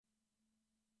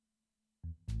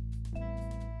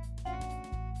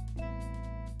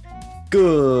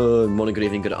Good morning, good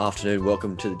evening, good afternoon.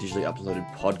 Welcome to the Digitally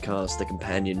Uploaded Podcast, the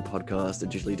companion podcast at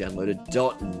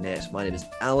digitallydownloaded.net. My name is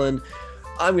Alan.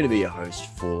 I'm going to be your host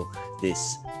for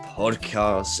this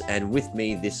podcast. And with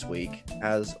me this week,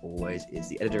 as always, is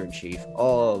the editor-in-chief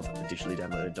of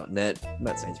digitallydownloaded.net,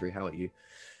 Matt Sainsbury. How are you?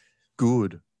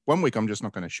 Good. 1 week I'm just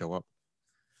not going to show up.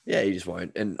 Yeah, you just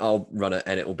won't. And I'll run it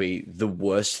and it will be the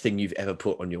worst thing you've ever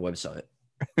put on your website.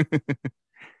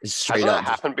 Straight Hasn't up. that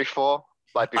happened before?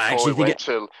 Like before we went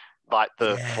to like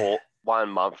the Yeah. 1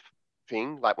 month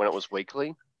thing, like when it was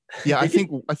weekly. Yeah, I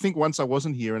think once I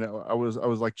wasn't here and I was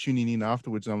like tuning in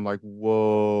afterwards and I'm like,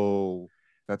 whoa,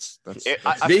 that's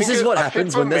This is what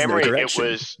happens when there's no direction.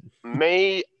 It was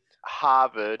me,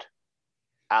 Harvard,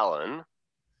 Alan,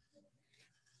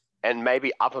 and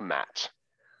maybe other Matt.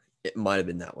 It might have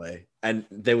been that way. And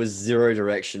there was zero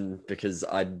direction because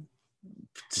I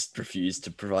just refused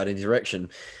to provide any direction.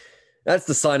 That's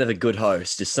the sign of a good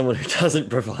host, is someone who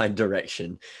doesn't provide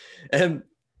direction. You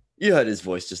heard his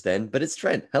voice just then, but it's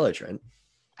Trent. Hello, Trent.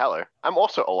 Hello. I'm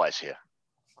also always here.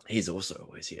 He's also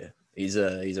always here. He's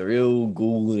a real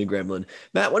ghoul and a gremlin.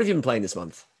 Matt, what have you been playing this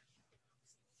month?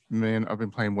 Man, I've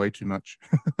been playing way too much.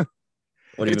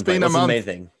 What have you been playing? What's the main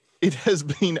thing? It has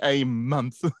been a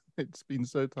month. It's been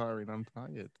so tiring. I'm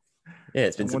tired. Yeah,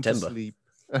 it's been September.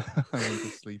 I want to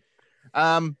sleep.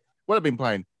 What I've been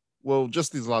playing? Well,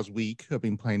 just this last week, I've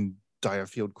been playing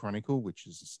Direfield Chronicle, which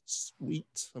is sweet.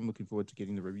 I'm looking forward to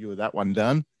getting the review of that one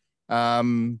done.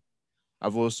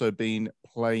 I've also been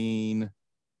playing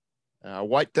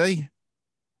White Day,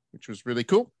 which was really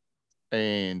cool.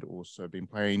 And also been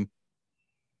playing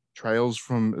Trails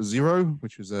from Zero,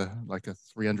 which was a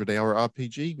 300-hour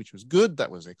RPG, which was good.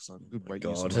 That was excellent. Good way to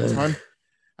use some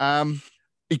time.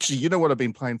 Actually, you know what I've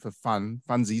been playing for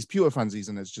funsies, pure funsies,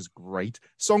 and it's just great.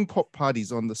 Song Pop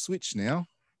Party's on the Switch now.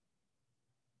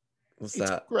 What's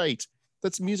that? It's great.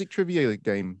 That's a music trivia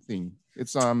game thing.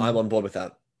 It's I'm on board with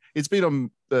that. It's been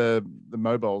on the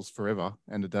mobiles forever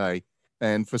and a day,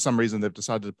 and for some reason they've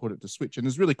decided to put it to Switch, and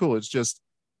it's really cool. It's just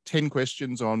 10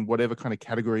 questions on whatever kind of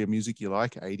category of music you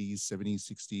like: 80s,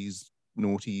 70s, 60s,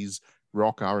 noughties,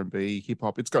 rock, R&B, hip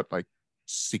hop. It's got like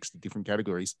 60 different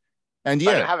categories. And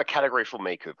yeah, they don't have a category for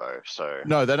Miku though, so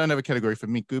no, they don't have a category for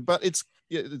Miku, but it's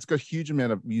got a huge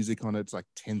amount of music on it. It's like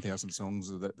 10,000 songs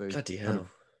that they. Bloody hell!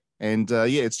 And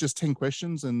it's just 10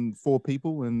 questions and 4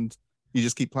 people, and you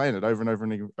just keep playing it over and over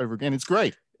and over again. It's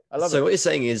great. I love it. So what you're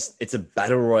saying is it's a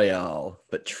battle royale,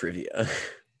 but trivia.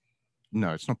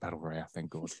 No, it's not battle royale.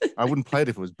 Thank God. I wouldn't play it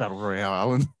if it was battle royale,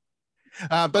 Alan.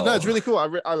 But no, it's really cool. I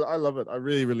love it. I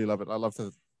really, really love it. I love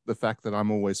the fact that I'm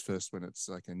always first when it's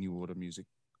like a New Order music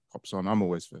pops on. I'm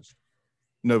always first.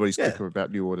 Nobody's quicker about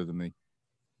New Order than me.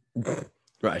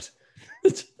 Right.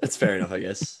 That's fair enough, I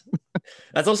guess.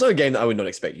 That's also a game that I would not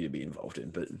expect you to be involved in,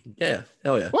 but yeah,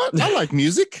 hell yeah. What? I like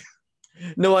music.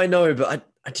 No, I know, but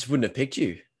I just wouldn't have picked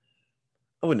you.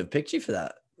 I wouldn't have picked you for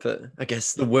that. But I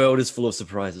guess the world is full of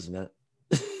surprises, Matt.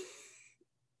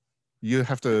 You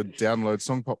have to download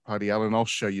Song Pop Party, Alan. I'll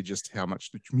show you just how much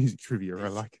music trivia I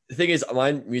like. The thing is,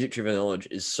 my music trivia knowledge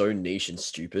is so niche and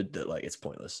stupid that like it's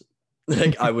pointless.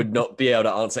 Like I would not be able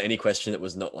to answer any question that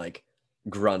was not like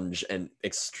grunge and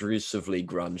exclusively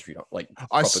grunge, like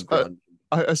proper grunge.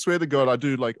 I swear to God, I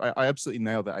do. Like I absolutely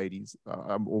nail the 80s.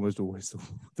 I'm almost always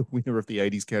the winner of the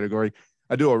 80s category.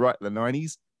 I do all right in the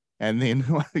 90s. And then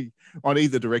on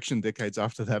either direction, decades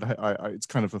after that, I it's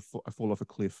kind of I fall off a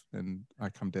cliff and I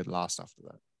come dead last after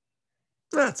that.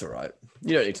 That's all right.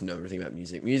 You don't need to know everything about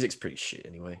music. Music's pretty shit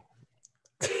anyway.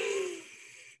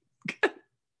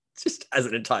 Just as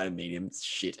an entire medium, it's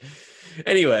shit.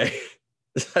 Anyway,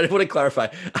 I want to clarify.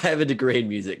 I have a degree in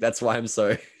music. That's why I'm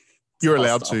so... You're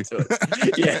allowed to.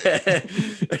 Yeah.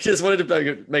 I just wanted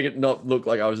to make it not look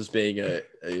like I was just being a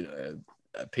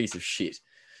piece of shit.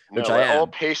 No, we're all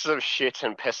pieces of shit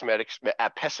and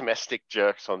pessimistic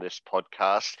jerks on this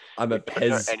podcast. I'm a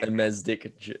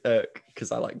pessimistic jerk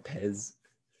because I like Pez.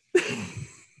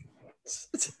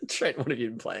 Trent, what have you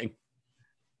been playing?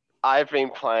 I've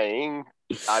been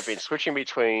switching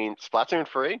between Splatoon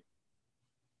 3,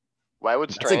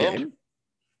 Wayward Strand.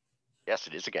 Yes,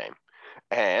 it is a game.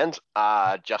 And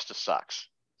Justice Sucks.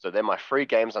 So they're my 3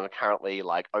 games. I'm currently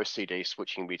like OCD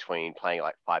switching between playing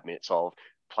like 5 minutes of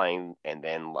playing and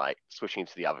then like switching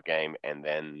to the other game and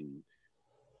then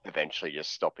eventually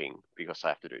just stopping because I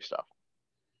have to do stuff.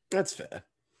 That's fair.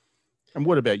 And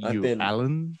what about you,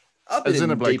 Alan? I've been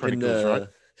Xenoblade Chronicles, right?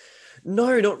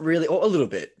 No, not really. Or a little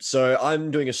bit. So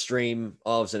I'm doing a stream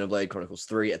of Xenoblade Chronicles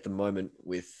 3 at the moment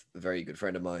with a very good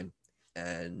friend of mine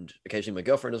and occasionally my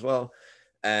girlfriend as well.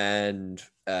 and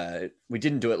we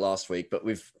didn't do it last week, but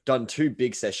we've done 2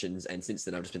 big sessions, and since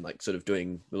then I've just been like sort of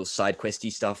doing little side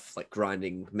questy stuff, like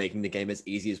grinding, making the game as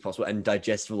easy as possible and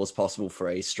digestible as possible for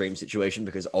a stream situation,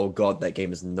 because oh god, that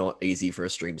game is not easy for a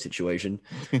stream situation.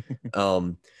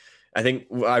 I think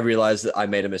I realized that I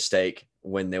made a mistake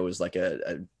when there was like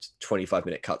a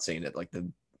 25-minute cutscene at like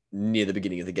near the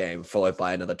beginning of the game, followed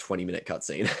by another 20-minute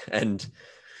cutscene, and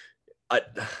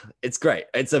it's great.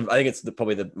 I think it's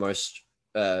probably the most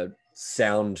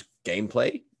sound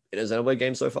gameplay in a Xenoblade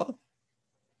game so far.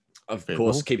 Of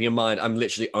course, keeping in mind I'm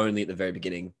literally only at the very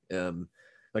beginning. Like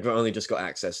I've only just got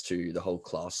access to the whole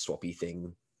class swappy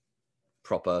thing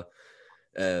proper.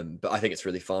 But I think it's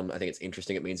really fun. I think it's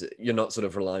interesting. It means that you're not sort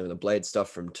of relying on the blade stuff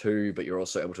from 2, but you're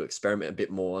also able to experiment a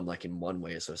bit more. Unlike in 1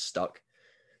 where you're sort of stuck,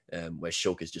 where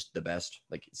Shulk is just the best.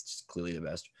 Like it's just clearly the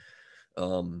best.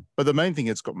 But the main thing,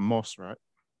 it's got moss, right?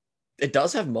 It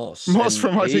does have moss. Moss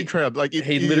from IT Crowd. Like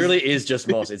he literally is just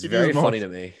moss. It's very funny to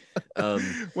me.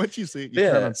 Once you see it, you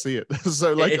cannot see it.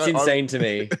 So like it's insane to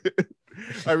me.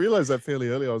 I realized that fairly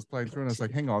early. I was playing through and I was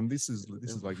like, hang on, this is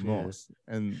like moss.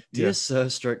 And dear sir,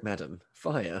 stroke madam,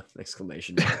 fire!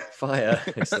 Exclamation mark. Fire!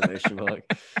 Exclamation mark.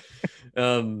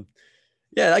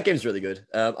 Yeah, that game's really good.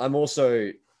 I'm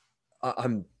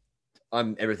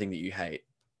everything that you hate,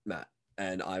 Matt,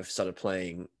 and I've started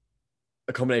playing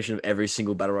a combination of every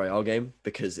single Battle Royale game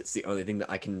because it's the only thing that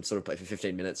I can sort of play for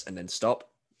 15 minutes and then stop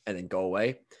and then go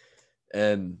away.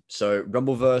 So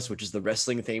Rumbleverse, which is the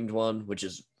wrestling themed one, which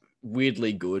is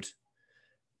weirdly good.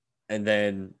 And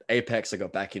then Apex I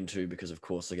got back into because of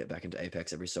course I get back into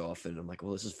Apex every so often. I'm like,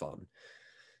 well, this is fun.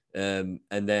 And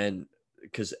then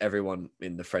because everyone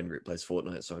in the friend group plays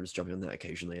Fortnite, so I'm just jumping on that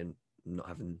occasionally and not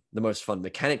having the most fun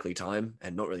mechanically time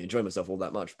and not really enjoying myself all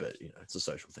that much, but you know, it's a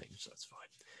social thing, so it's fine.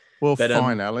 Well, but,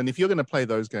 fine, Alan. If you're going to play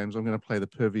those games, I'm going to play the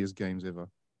perviest games ever.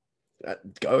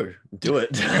 Go do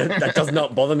it. That does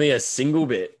not bother me a single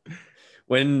bit.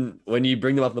 When you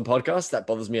bring them up on the podcast, that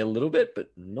bothers me a little bit,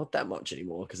 but not that much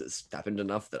anymore because it's happened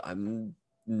enough that I'm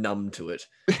numb to it.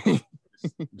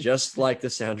 Just like the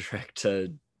soundtrack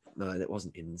to no, that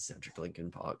wasn't in the soundtrack to Linkin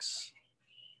Park's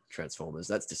Transformers.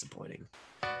 That's disappointing.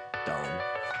 Darn.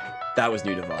 That was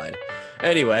New Divide.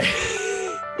 Anyway,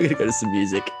 we're gonna go to some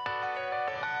music.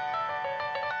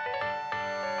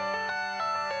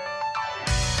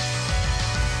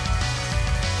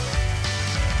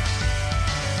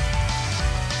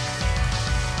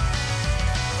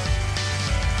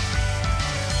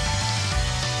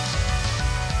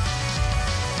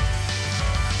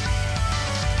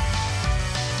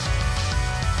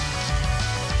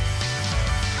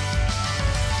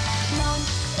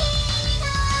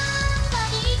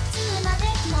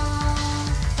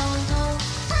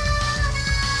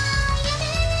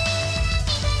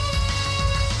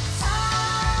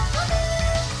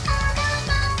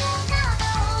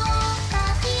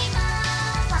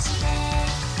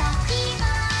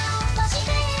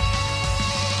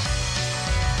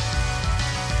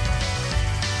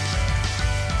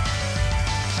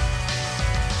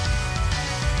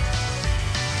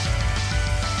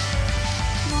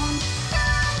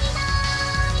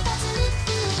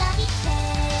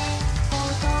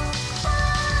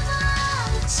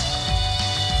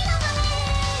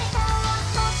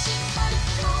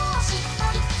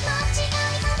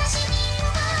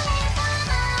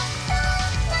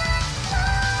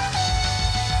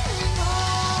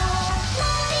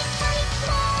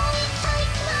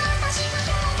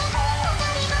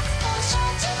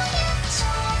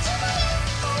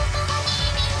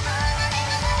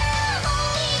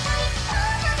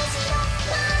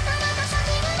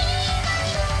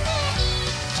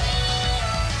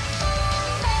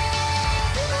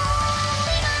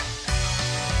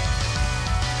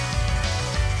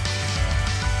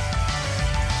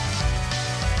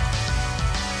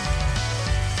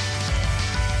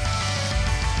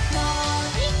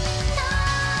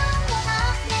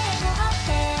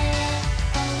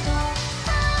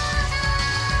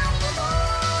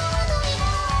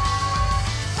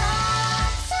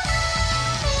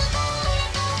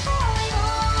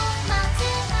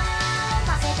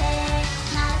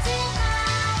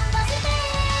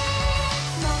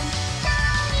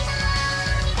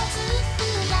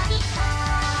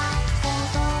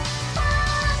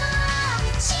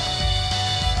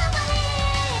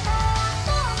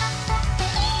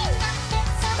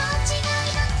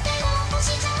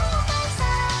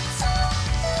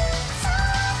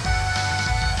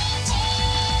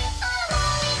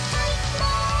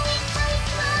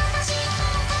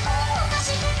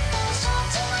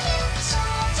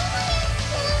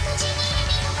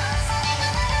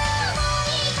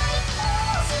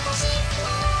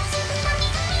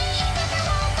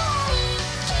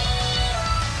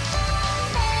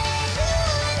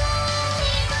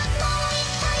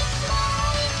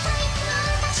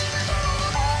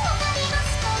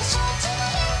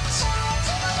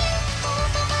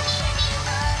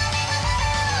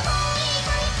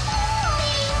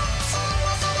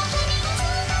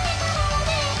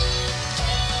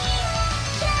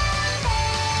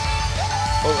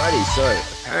 Alrighty,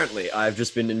 so apparently I've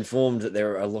just been informed that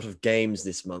there are a lot of games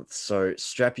this month. So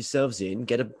strap yourselves in,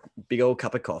 get a big old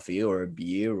cup of coffee or a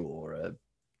beer or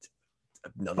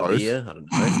another Both. beer. I don't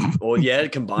know. Or yeah,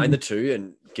 combine the two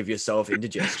and give yourself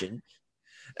indigestion.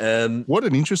 What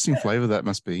an interesting flavor that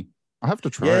must be. I have to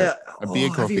try Yeah. it. A beer Have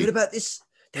you coffee. heard about this?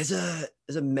 There's a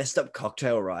messed up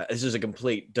cocktail, right? This is a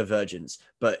complete divergence,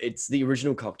 but it's the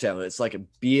original cocktail. And it's like a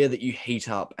beer that you heat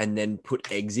up and then put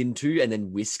eggs into and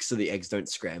then whisk so the eggs don't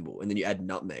scramble. And then you add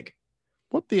nutmeg.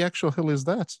 What the actual hell is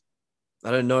that?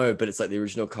 I don't know, but it's like the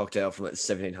original cocktail from like the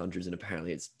 1700s, and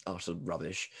apparently it's utter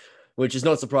rubbish, which is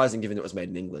not surprising given it was made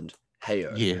in England.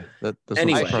 Heyo. Yeah, that does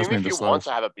Anyway. not I surprise assume me in if the you want slightest.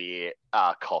 to have a beer,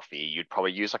 coffee, you'd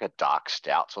probably use like a dark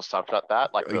stout or something like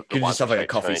that. Like You the could ones just have which like a they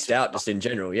turn coffee into- stout just in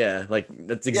general. Yeah, like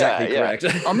that's exactly Yeah.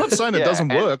 correct. I'm not saying it Yeah,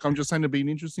 doesn't and- work. I'm just saying it'd be an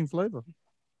interesting flavor.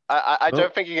 I Well-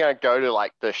 don't think you're gonna go to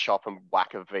like the shop and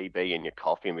whack a VB in your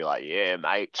coffee and be like, yeah,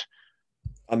 mate.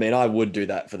 I mean, I would do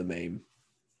that for the meme.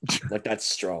 Like that's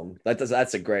strong.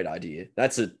 That's a great idea.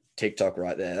 That's a TikTok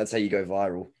right there. That's how you go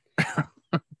viral.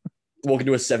 Walk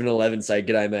into a 7-Eleven, say,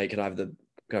 "G'day, mate. Can I have the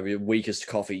weakest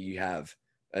coffee you have?"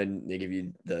 And they give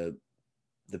you the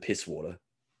piss water,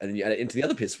 and then you add it into the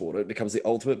other piss water. It becomes the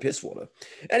ultimate piss water.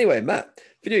 Anyway, Matt,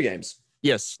 video games.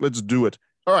 Yes, let's do it.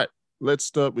 All right, let's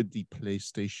start with the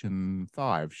PlayStation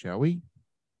 5, shall we?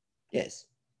 Yes.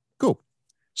 Cool.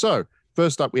 So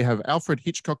first up, we have Alfred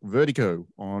Hitchcock Vertigo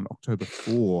on October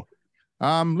 4.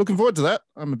 Looking forward to that.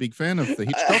 I'm a big fan of the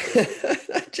Hitchcock.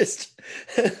 I just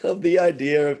love the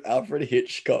idea of Alfred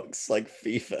Hitchcock's like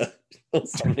FIFA or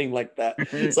something like that.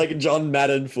 It's like John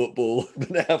Madden football,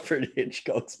 but Alfred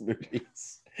Hitchcock's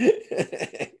movies.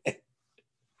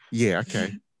 Yeah,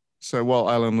 okay. So while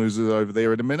Alan loses over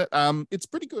there in a minute, it's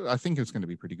pretty good. I think it's going to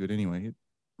be pretty good anyway.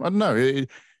 I don't know. It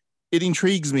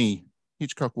intrigues me.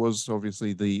 Hitchcock was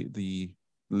obviously the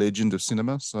legend of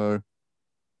cinema, so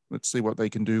let's see what they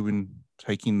can do in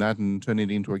taking that and turning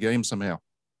it into a game somehow.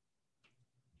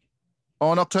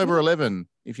 On October 11,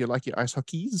 if you like your ice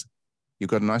hockeys,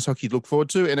 you've got an ice hockey to look forward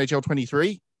to, NHL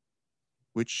 23,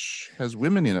 which has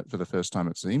women in it for the first time,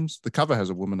 it seems. The cover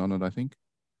has a woman on it, I think.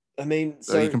 I mean,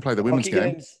 So you can play the women's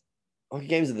game. Hockey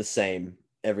games are the same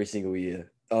every single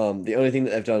year. The only thing that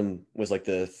they've done was like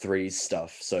the threes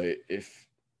stuff. So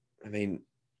I'm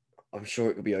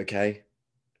sure it could be okay.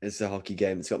 It's a hockey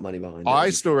game. It's got money behind it. I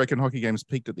still reckon hockey games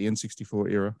peaked at the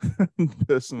N64 era,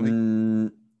 personally.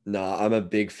 No, I'm a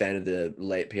big fan of the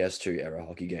late PS2 era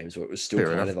hockey games where it was still Fair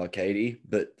kind enough. of arcadey,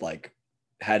 but like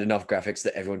had enough graphics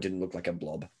that everyone didn't look like a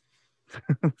blob.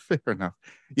 Fair enough.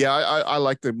 Yeah, I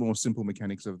like the more simple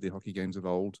mechanics of the hockey games of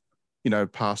old. You know,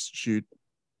 pass, shoot,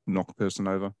 knock person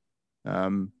over.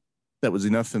 That was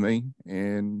enough for me.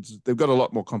 And they've got a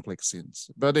lot more complex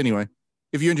since. But anyway,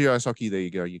 if you're into ice hockey, there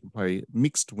you go. You can play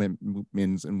mixed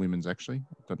men's and women's, actually.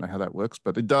 I don't know how that works,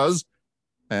 but it does.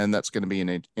 And that's going to be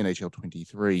in NHL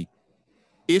 23.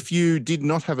 If you did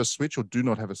not have a Switch or do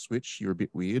not have a Switch, you're a bit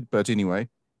weird. But anyway,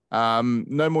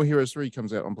 No More Heroes 3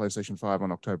 comes out on PlayStation 5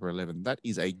 on October 11. That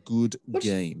is a good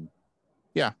game.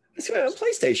 It's going on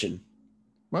PlayStation.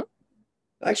 What?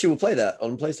 Actually, we'll play that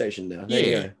on PlayStation now. There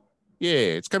you go. Yeah,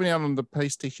 it's coming out on the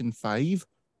PlayStation 5.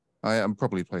 I'm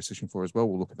probably PlayStation 4 as well.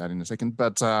 We'll look at that in a second.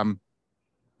 But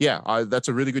that's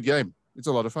a really good game. It's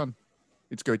a lot of fun.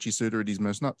 It's Goichi Suda at his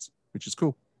most nuts, which is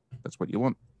cool. That's what you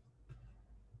want.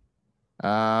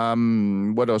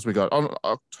 What else we got? On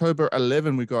October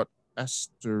 11, we got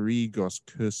Asterigos,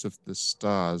 Curse of the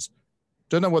Stars.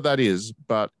 Don't know what that is,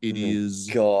 but it is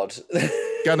God.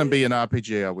 going to be an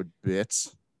RPG, I would bet.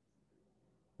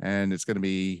 And it's going to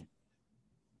be...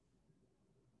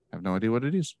 I have no idea what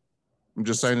it is. I'm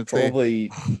just saying it's there.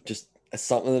 Probably just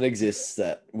something that exists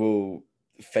that will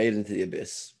fade into the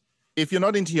abyss. If you're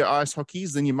not into your ice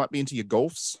hockeys, then you might be into your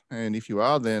golfs. And if you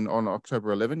are, then on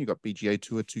October 11, you got PGA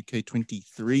Tour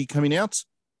 2K23 coming out.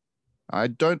 I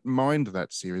don't mind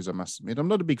that series, I must admit. I'm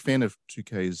not a big fan of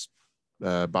 2K's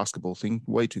basketball thing.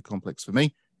 Way too complex for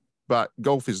me. But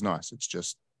golf is nice. It's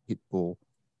just hit ball.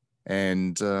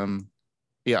 And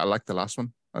I like the last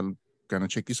one. I'm going to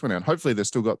check this one out. Hopefully they've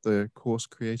still got the course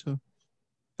creator.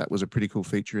 That was a pretty cool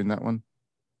feature in that one.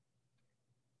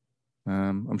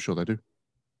 I'm sure they do.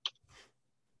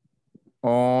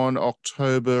 On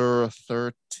October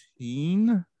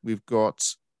 13, we've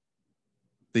got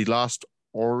The Last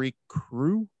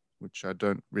Oricru, which I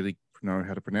don't really know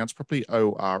how to pronounce properly.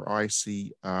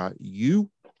 Oricru.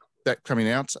 That coming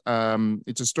out.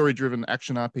 It's a story-driven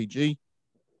action RPG.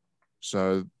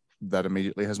 So that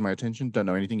immediately has my attention. Don't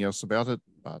know anything else about it,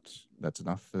 but that's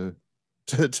enough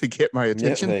to get my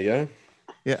attention. Yeah, there you go.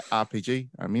 Yeah, RPG.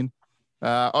 I'm in.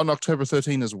 On October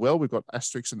 13 as well, we've got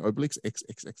Asterix and Obelix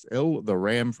XXXL, the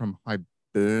Ram from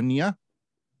Hibernia.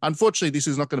 Unfortunately, this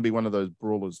is not going to be one of those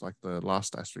brawlers like the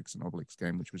last Asterix and Obelix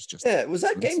game, which was just... Yeah, was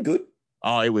that game good?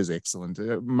 Oh, it was excellent.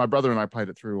 My brother and I played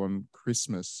it through on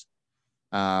Christmas.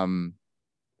 Yeah,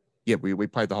 we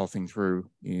played the whole thing through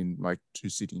in like 2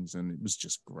 sittings, and it was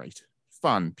just great.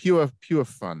 Fun, pure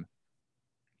fun.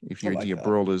 If you're into your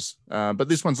brawlers. But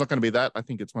this one's not going to be that. I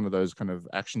think it's one of those kind of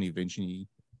action adventure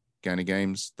kind of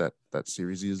games that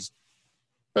series is.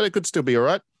 But it could still be all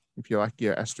right if you like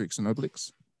your Asterix and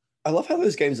Obelix. I love how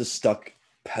those games are stuck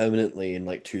permanently in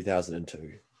like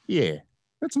 2002. Yeah,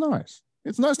 that's nice.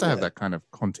 It's nice to have that kind of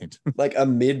content. Like a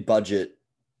mid-budget,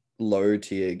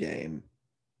 low-tier game.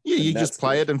 Yeah, you just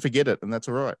play it and forget it, and that's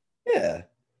all right. Yeah.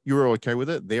 You're all okay with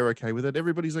it. They're okay with it.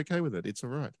 Everybody's okay with it. It's all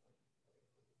right.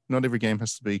 Not every game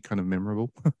has to be kind of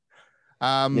memorable.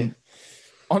 On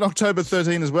October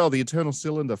 13 as well, the Eternal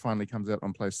Cylinder finally comes out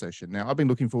on PlayStation. Now, I've been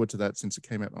looking forward to that since it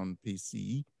came out on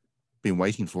PC. Been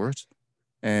waiting for it.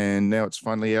 And now it's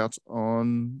finally out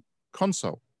on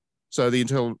console. So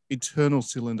the Eternal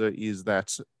Cylinder is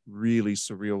that really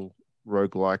surreal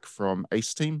roguelike from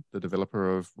Ace Team, the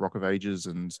developer of Rock of Ages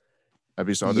and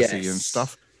Abyss Odyssey and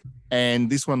stuff. And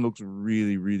this one looks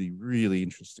really, really, really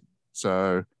interesting.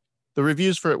 So the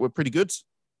reviews for it were pretty good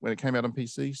when it came out on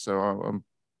PC. So I'm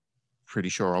pretty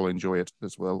sure I'll enjoy it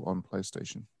as well on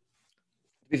PlayStation.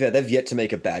 To be fair, they've yet to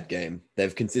make a bad game.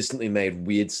 They've consistently made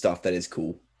weird stuff that is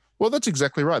cool. Well, that's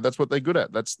exactly right. That's what they're good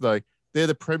at. They're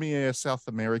the premier South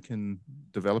American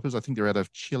developers. I think they're out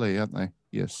of Chile, aren't they?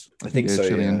 Yes. I think so,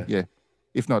 Chilean. Yeah.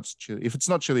 If not Chile, if it's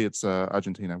not Chile, it's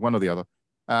Argentina, one or the other.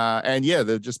 And yeah,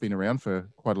 they've just been around for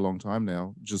quite a long time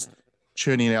now, just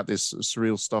churning out this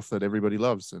surreal stuff that everybody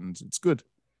loves, and it's good.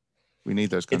 We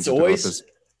need those kinds of developers.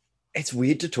 It's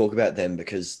weird to talk about them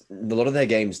because a lot of their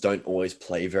games don't always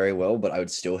play very well, but I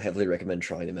would still heavily recommend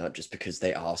trying them out just because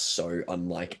they are so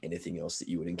unlike anything else that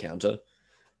you would encounter.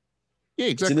 Yeah,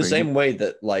 exactly. It's in the same way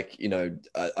that, like, you know,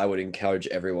 I would encourage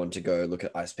everyone to go look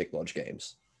at Ice Pick Lodge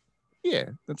games. Yeah,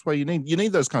 that's why you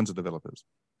need those kinds of developers.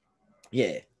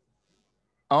 Yeah.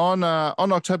 On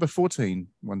October 14,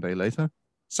 one day later,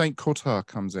 Saint Kotar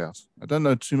comes out. I don't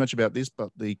know too much about this, but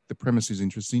the premise is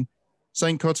interesting.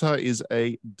 Saint Kotar is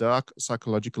a dark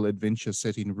psychological adventure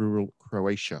set in rural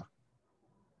Croatia.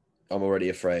 I'm already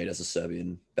afraid as a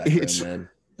Serbian background man.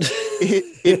 They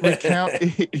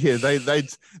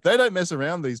don't mess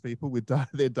around, these people, with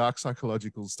their dark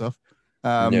psychological stuff.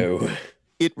 No.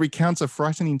 It recounts a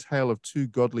frightening tale of 2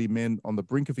 godly men on the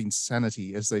brink of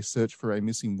insanity as they search for a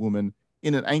missing woman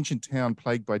in an ancient town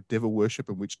plagued by devil worship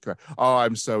and witchcraft. Oh,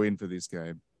 I'm so in for this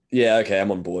game. Yeah, okay,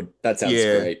 I'm on board. That sounds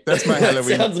great. That's my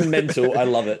Halloween. That sounds mental. I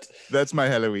love it. That's my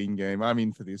Halloween game. I'm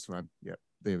in for this one. Yep,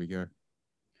 there we go.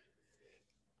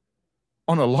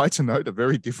 On a lighter note, a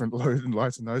very different load and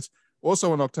lighter note,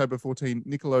 also on October 14,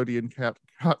 Nickelodeon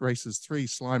Kart Racers 3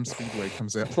 Slime Speedway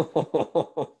comes out.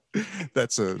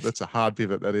 That's a hard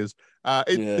pivot, that is.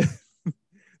 The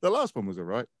last one was all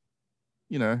right.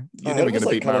 You know, you're never going to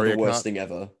beat Mario Kart. The worst thing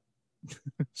ever.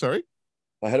 Sorry?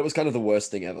 I heard it was kind of the worst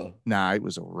thing ever. Nah, it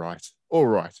was all right. All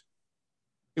right.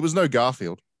 It was no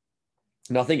Garfield.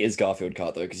 Nothing is Garfield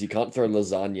Kart, though, because you can't throw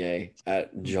lasagna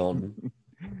at John.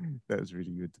 That was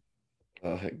really good.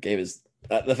 Game is...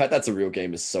 the fact that's a real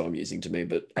game is so amusing to me,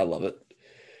 but I love it.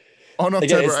 On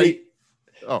October 8th...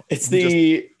 It's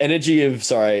the energy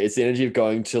of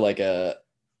going to like a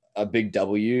big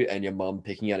W and your mum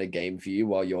picking out a game for you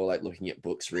while you're like looking at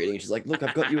books reading. She's like, look,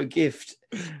 I've got you a gift.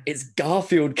 It's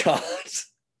Garfield Kart.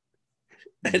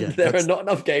 And there are not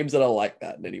enough games that are like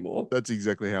that anymore. That's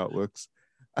exactly how it works.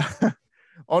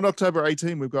 On October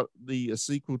 18, we've got the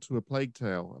sequel to A Plague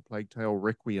Tale. A Plague Tale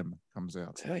Requiem comes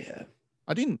out. Oh, yeah.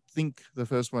 I didn't think the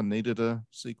first one needed a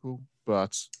sequel,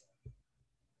 but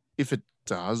if it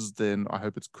does, then I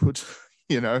hope it's good.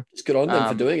 You know, it's good on them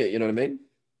for doing it. You know what I mean?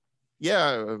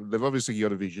 Yeah, they've obviously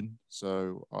got a vision,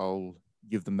 so I'll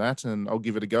give them that and I'll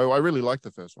give it a go. I really like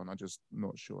the first one. I'm just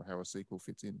not sure how a sequel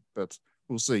fits in, but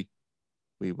we'll see.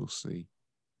 We will see.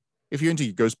 If you're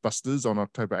into Ghostbusters on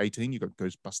October 18, you've got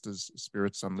Ghostbusters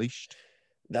Spirits Unleashed.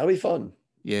 That'll be fun.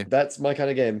 Yeah. That's my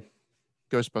kind of game.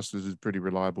 Ghostbusters is pretty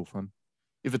reliable fun.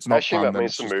 If it's not I assume fun, that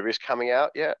means the movie's coming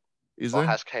out yet. Is or there?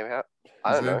 has came out.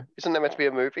 I don't know. Isn't there meant to be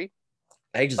a movie?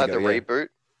 Ages like ago, the reboot?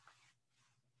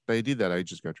 They did that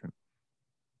ages ago, Trent.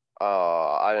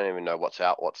 I don't even know what's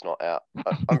out, what's not out.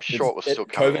 I'm sure it was still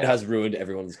coming COVID out. has ruined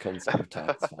everyone's concept of time.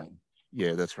 It's fine.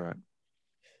 Yeah, that's right.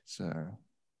 So,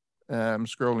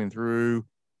 scrolling through,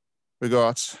 we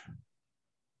got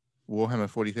Warhammer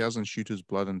 40,000 Shooters,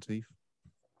 Blood and Teeth.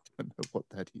 don't know what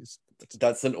that is.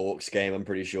 That's an Orcs game, I'm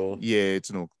pretty sure. Yeah, it's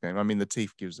an Orc game. I mean, the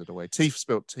Teef gives it away. Teef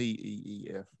spelled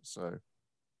Teef, so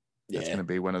that's going to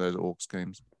be one of those Orcs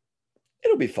games.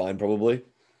 It'll be fine, probably.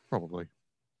 Probably.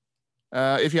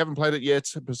 If you haven't played it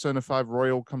yet, Persona 5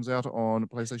 Royal comes out on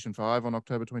PlayStation 5 on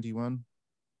October 21.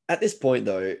 At this point,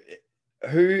 though,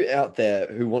 who out there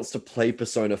who wants to play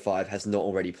Persona 5 has not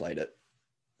already played it?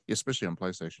 Especially on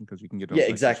PlayStation, because you can get it on Yeah, PlayStation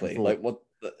exactly. 4. Like what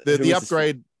the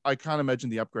upgrade, I can't imagine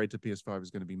the upgrade to PS5 is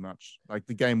going to be much. Like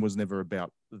the game was never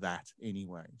about that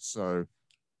anyway. So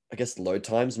I guess load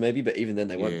times maybe, but even then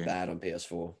they weren't bad on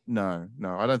PS4. No,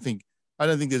 I don't think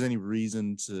there's any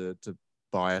reason to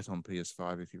buy it on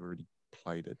PS5 if you've already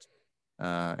played it.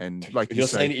 And like you're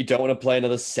saying that you don't want to play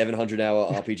another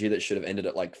 700-hour RPG that should have ended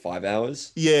at like 5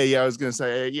 hours. Yeah, I was going to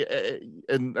say,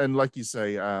 and like you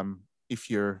say, if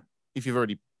you're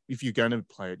going to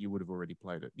play it, you would have already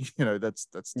played it. You know, that's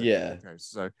the case.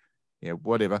 So yeah,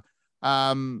 whatever.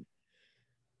 On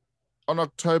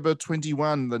October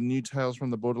 21, the new Tales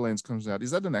from the Borderlands comes out.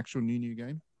 Is that an actual new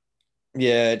game?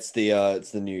 Yeah, it's the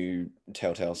new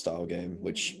Telltale style game,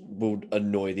 which will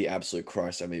annoy the absolute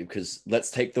Christ out of me, because let's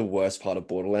take the worst part of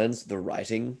Borderlands, the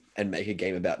writing, and make a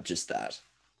game about just that.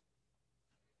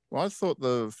 Well, I thought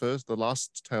the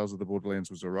last Tales of the Borderlands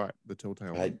was all right, the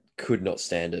Telltale one. I could not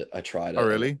stand it. I tried it. Oh,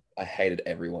 really? I hated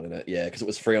everyone in it. Yeah, because it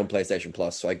was free on PlayStation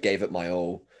Plus, so I gave it my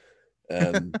all.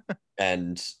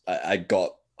 And I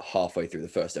got halfway through the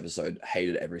first episode,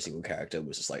 hated every single character,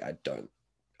 was just like, I don't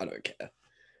care.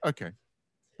 Okay.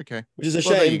 Which is a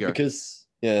shame because,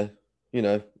 yeah, you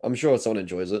know, I'm sure someone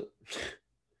enjoys it.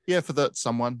 Yeah, for that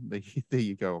someone. There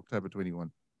you go, October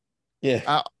 21.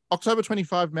 Yeah. October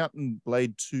 25, Mountain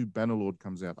Blade 2 Bannerlord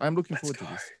comes out. I'm looking forward to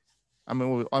this. I'm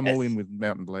all in with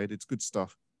Mountain Blade. It's good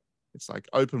stuff. It's like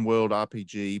open world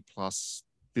RPG plus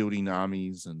building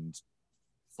armies and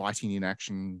fighting in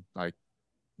action, like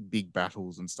big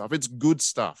battles and stuff. It's good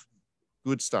stuff.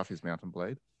 Good stuff is Mountain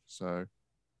Blade. So,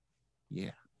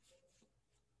 yeah.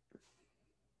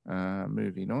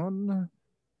 Moving on.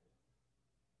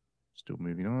 Still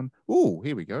moving on. Oh,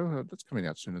 here we go. That's coming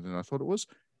out sooner than I thought it was.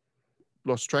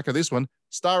 Lost track of this one.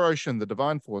 Star Ocean, The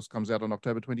Divine Force comes out on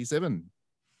October 27.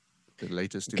 The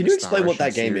latest. Can you explain what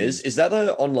that game is? Is that an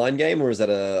online game or is that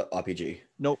a RPG?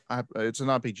 Nope, it's an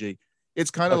RPG.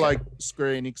 It's kind of like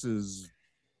Square Enix's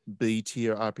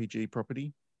B-tier RPG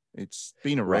property. It's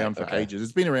been around for ages.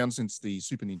 It's been around since the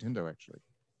Super Nintendo, actually.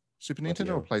 Super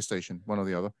Nintendo or PlayStation, one or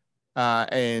the other.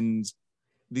 And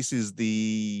this is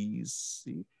the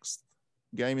 6th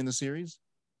game in the series.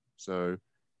 So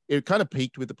it kind of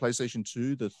peaked with the PlayStation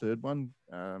 2. The third one,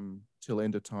 Till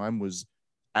End of Time, was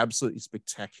absolutely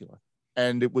spectacular.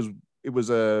 And it was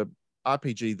a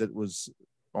RPG that was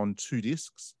on 2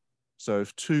 discs. So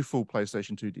 2 full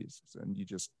PlayStation 2 discs. And you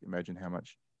just imagine how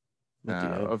much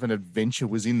of an adventure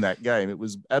was in that game. It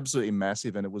was absolutely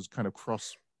massive, and it was kind of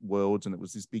cross worlds, and it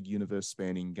was this big universe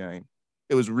spanning game.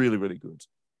 It was really, really good.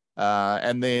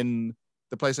 And then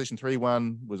the PlayStation 3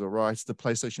 one was all right. The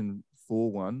PlayStation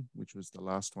 4 one, which was the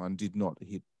last one, did not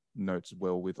hit notes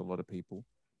well with a lot of people.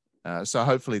 So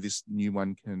hopefully this new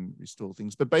one can restore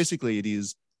things. But basically it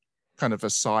is kind of a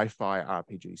sci-fi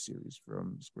RPG series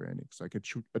from Square Enix, like a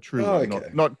true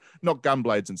one, not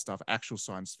gunblades and stuff, actual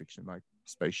science fiction, like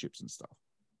spaceships and stuff.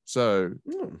 So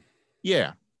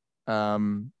yeah.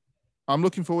 I'm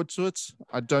looking forward to it.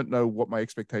 I don't know what my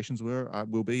expectations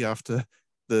will be after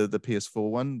the PS4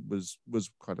 one was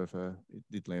kind of it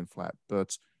did land flat,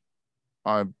 but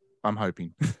I'm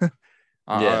hoping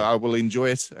I will enjoy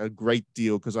it a great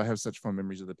deal because I have such fond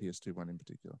memories of the PS2 one in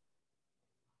particular.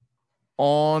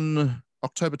 On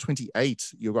October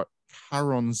 28, you've got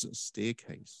Charon's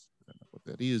Staircase. I don't know what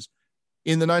that is.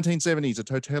 In the 1970s, a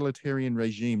totalitarian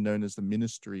regime known as the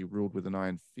Ministry ruled with an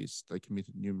iron fist. They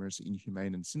committed numerous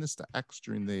inhumane and sinister acts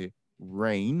during their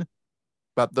reign,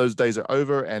 but those days are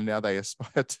over, and now they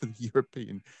aspire to the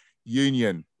European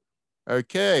Union.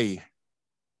 Okay,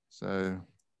 so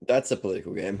that's a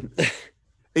political game.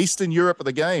 Eastern Europe of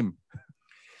the game.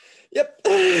 Yep.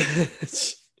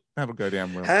 That'll go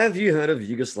down well. Have you heard of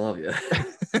Yugoslavia?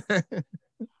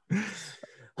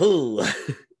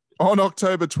 On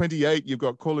October 28, you've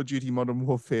got Call of Duty Modern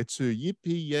Warfare 2.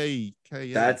 Yippee yay!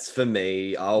 K-A. That's for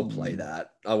me. I'll play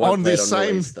that. I won't play it on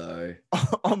release, though.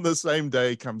 On the same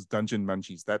day comes Dungeon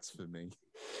Munchies. That's for me.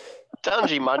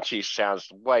 Dungeon Munchies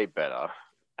sounds way better.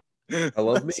 I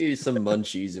love me some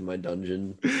munchies in my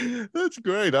dungeon. That's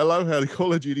great. I love how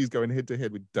Call of Duty is going head to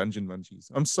head with Dungeon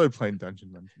Munchies. I'm so playing Dungeon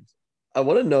Munchies. I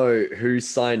want to know who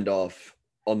signed off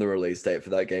on the release date for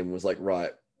that game and was like,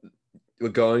 right, we're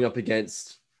going up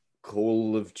against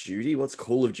Call of Duty? What's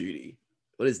Call of Duty?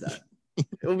 What is that?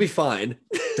 It'll be fine.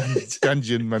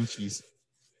 Dungeon Munchies.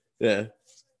 Yeah.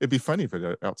 It'd be funny if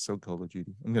it outsell Call of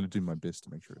Duty. I'm going to do my best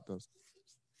to make sure it does.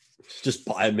 Just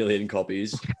buy 1 million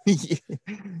copies. Yeah.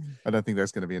 I don't think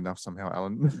that's going to be enough somehow,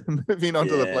 Alan. Moving on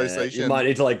to the PlayStation. You might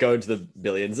need to go into the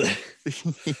billions.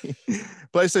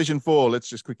 PlayStation 4. Let's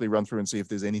just quickly run through and see if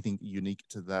there's anything unique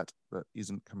to that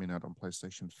isn't coming out on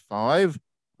PlayStation 5.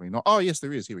 Oh, yes,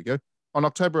 there is. Here we go. On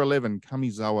October 11,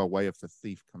 Kamizawa Way of the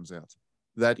Thief comes out.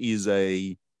 That is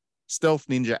a stealth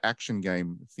ninja action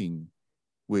game thing,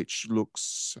 which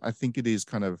looks, I think it is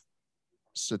kind of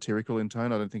satirical in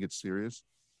tone. I don't think it's serious.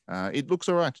 It looks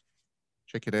all right.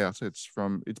 Check it out. It's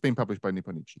been published by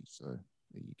Nippon Ichi. So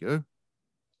there you go.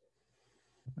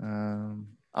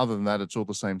 Other than that, it's all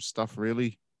the same stuff,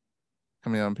 really.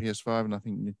 Coming out on PS5,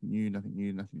 nothing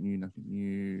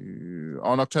new.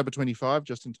 On October 25,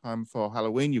 just in time for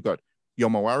Halloween, you've got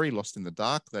Yomawari, Lost in the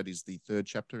Dark. That is the third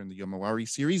chapter in the Yomawari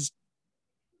series.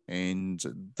 And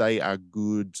they are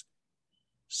good,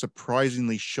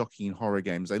 surprisingly shocking horror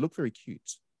games. They look very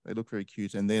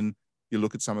cute. And then you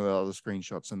look at some of the other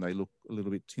screenshots and they look a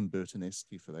little bit Tim Burton-esque.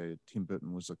 Tim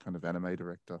Burton was a kind of anime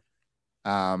director.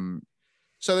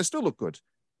 So they still look good.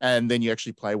 And then you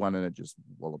actually play one and it just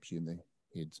wallops you in the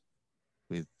head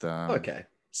with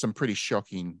some pretty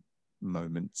shocking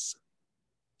moments.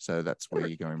 So that's where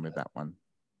you're going with that one.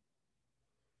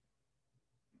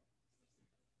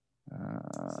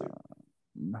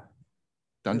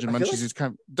 Dungeon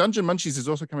Munchies is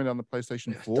also coming out on the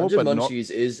PlayStation 4. Dungeon Munchies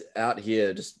is out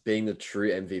here just being the true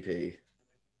MVP.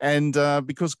 And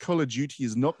because Call of Duty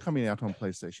is not coming out on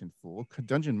PlayStation 4,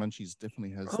 Dungeon Munchies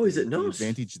definitely has the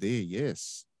advantage there,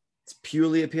 yes. It's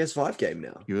purely a PS5 game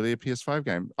now. Purely a PS5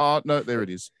 game. Oh, no, there it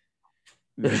is.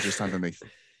 It's just underneath.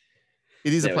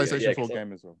 It is a PlayStation 4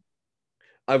 game as well.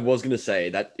 I was going to say,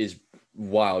 that is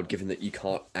wild, given that you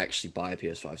can't actually buy a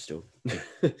PS5 still.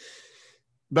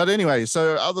 But anyway,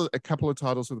 so a couple of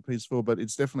titles for the PS4, but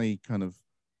it's definitely kind of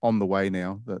on the way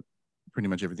now that pretty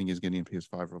much everything is getting a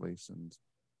PS5 release, and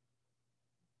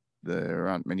there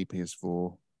aren't many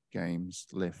PS4 games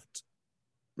left.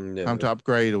 No. Time to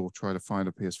upgrade or try to find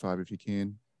a PS5 if you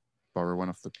can. Borrow one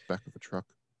off the back of a truck.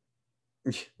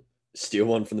 Steal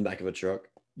one from the back of a truck.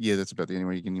 Yeah, that's about the only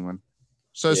way you're getting one.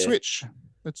 So Switch.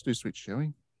 Let's do Switch, shall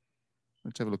we?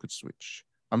 Let's have a look at Switch.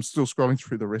 I'm still scrolling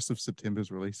through the rest of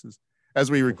September's releases.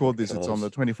 As we record this, it's on the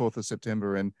 24th of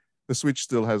September, and the Switch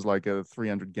still has like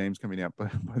 300 games coming out by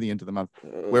the end of the month.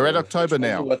 We're at October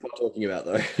now. What we're talking about,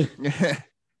 though.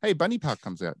 Hey, Bunny Park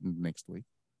comes out next week.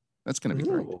 That's going to be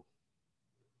great.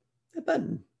 A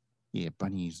button. Yeah,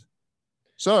 bunnies.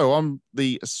 So on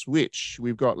the Switch,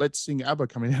 we've got Let's Sing ABBA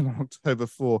coming out on October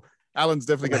 4. Alan's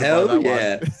definitely going to buy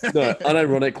that one. No,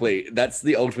 unironically, that's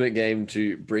the ultimate game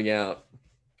to bring out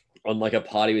on like a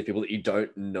party with people that you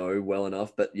don't know well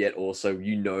enough, but yet also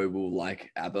will like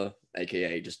ABBA,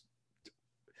 aka just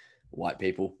white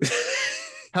people.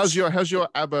 How's your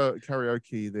ABBA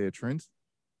karaoke there, Trent?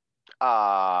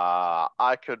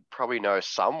 I could probably know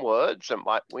some words and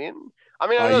might win. I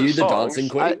mean, are you the dancing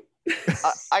queen?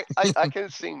 I can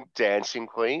sing Dancing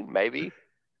Queen, maybe.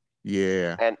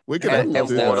 Yeah, and we're gonna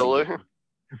do Waterloo.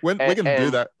 We're gonna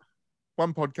do that.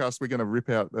 One podcast, we're gonna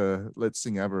rip out Let's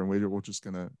Sing ABBA, and we're all just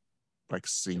gonna like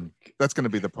sing. That's gonna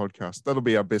be the podcast. That'll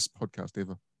be our best podcast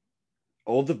ever.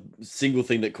 Or the single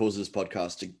thing that causes this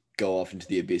podcast to go off into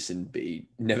the abyss and be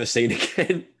never seen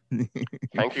again.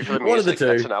 Thank you for the music. One of the two.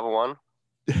 That's another one.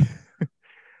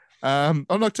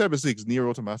 On October 6th, Nier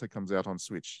Automata comes out on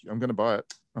Switch. I'm going to buy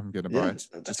it.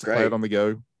 That's just to great. play it on the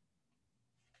go.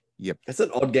 Yep. It's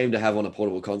an odd game to have on a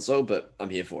portable console, but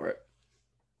I'm here for it.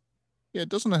 Yeah,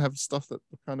 doesn't it have stuff that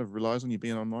kind of relies on you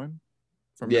being online?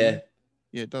 Yeah,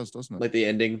 it does, doesn't it? Like the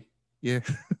ending. Yeah.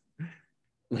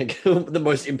 Like the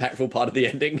most impactful part of the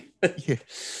ending. Yeah.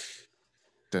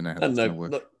 Don't know how that's going to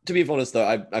work. Look, to be honest,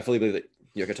 though, I fully believe that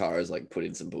Yoko Taro has like put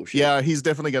in some bullshit. Yeah, he's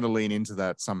definitely going to lean into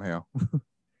that somehow.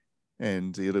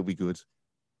 And it'll be good.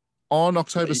 On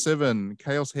October 7,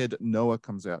 Chaos Head Noah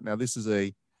comes out. Now, this is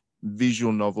a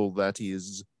visual novel that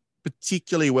is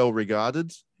particularly well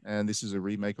regarded, and this is a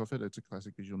remake of it. It's a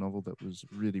classic visual novel that was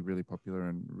really, really popular,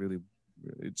 and really,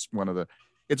 it's one of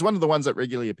the ones that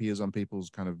regularly appears on people's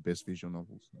kind of best visual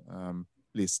novels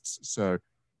lists. So,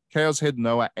 Chaos Head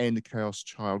Noah and Chaos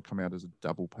Child come out as a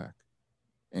double pack,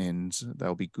 and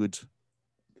they'll be good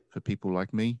for people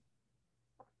like me.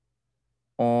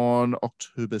 On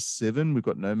October 7, we've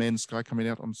got No Man's Sky coming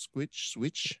out on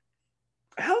Switch.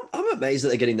 I'm amazed that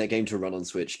they're getting that game to run on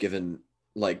Switch, given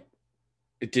like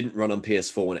it didn't run on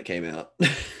PS4 when it came out.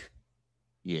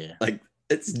 Yeah. Like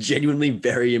it's genuinely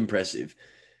very impressive.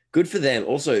 Good for them.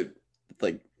 Also,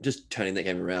 like just turning that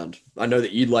game around. I know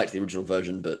that you liked the original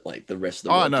version, but like the rest of the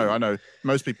Oh, world I didn't. know.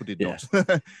 Most people did Yeah.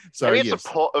 not. So Maybe it's yes. a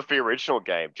port of the original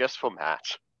game just for Matt.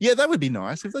 Yeah, that would be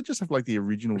nice if they just have like the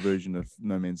original version of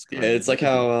No Man's Sky. Yeah, it's like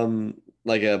That would how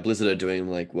like Blizzard are doing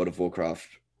like World of Warcraft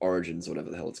Origins, or whatever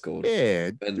the hell it's called. be-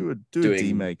 yeah, And do a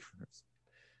doing- demake for us.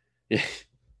 Yeah.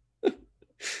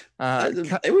 Uh,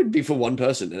 It would be for one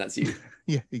person, and that's you.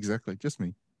 Yeah, exactly. Just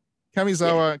me.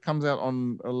 Kamizawa comes out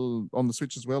on the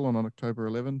Switch as well on October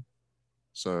 11.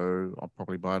 So I'll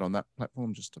probably buy it on that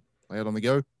platform just to play it on the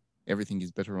go. Everything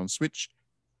is better on Switch.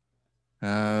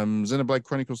 Xenoblade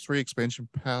Chronicles 3 Expansion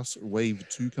Pass Wave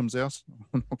 2 comes out.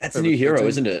 on That's a October new hero, 13.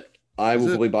 isn't it? I Is will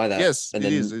it? probably buy that. Yes, and it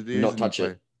then is. It is not in touch play.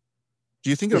 it. Do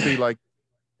you think it'll be like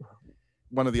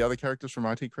one of the other characters from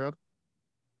IT Crowd?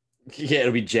 Yeah,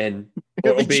 it'll be Jen.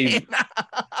 Or it'll be Jen.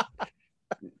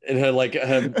 and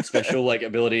her special like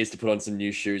ability is to put on some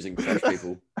new shoes and crush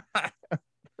people.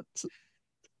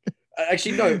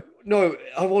 Actually, no.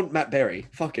 I want Matt Berry.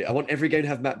 Fuck it. I want every game to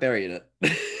have Matt Berry in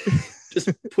it. Just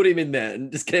put him in there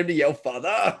and just get him to yell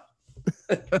 "father."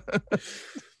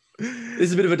 This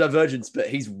is a bit of a divergence, but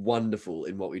he's wonderful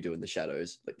in what we do in the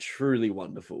shadows. Like truly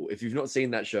wonderful. If you've not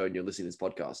seen that show and you're listening to this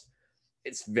podcast,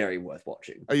 it's very worth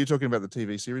watching. Are you talking about the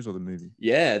TV series or the movie?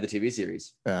 Yeah, the TV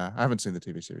series. I haven't seen the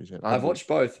TV series yet. I've watched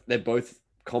both. They're both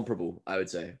comparable, I would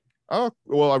say. Oh,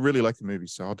 well, I really like the movie,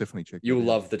 so I'll definitely check. You'll that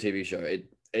out. love the TV show.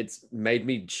 It's made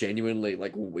me genuinely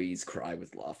like wheeze cry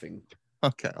with laughing.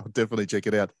 Okay, I'll definitely check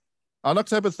it out. On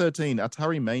October 13,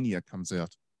 Atari Mania comes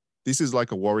out. This is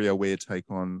like a WarioWare take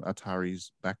on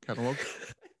Atari's back catalogue.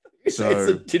 It's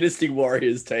a Dynasty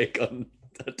Warriors take on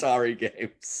Atari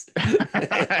games.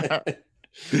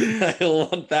 I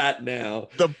want that now.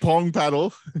 The Pong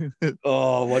paddle.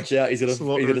 Oh, watch out. He's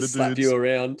Slaughtering gonna the slap dudes. you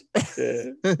around.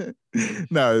 Yeah.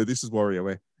 No, this is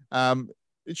WarioWare.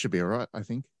 It should be all right, I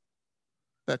think.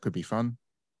 That could be fun.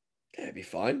 Yeah, it'd be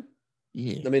fine.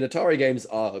 Yeah. I mean, Atari games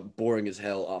are boring as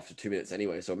hell after 2 minutes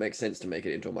anyway, so it makes sense to make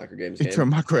it into a micro games game. Into a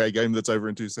micro game that's over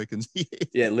in 2 seconds.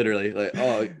 Yeah, literally. Like,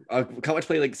 oh, I can't wait to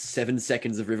play like 7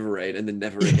 seconds of River Raid and then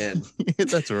never again. Yeah,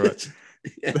 that's all right.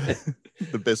 Yeah.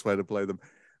 The best way to play them.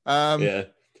 Yeah.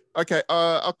 Okay,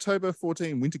 October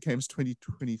 14, Winter Games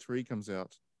 2023 comes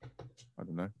out. I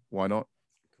don't know. Why not?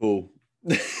 Cool.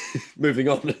 Moving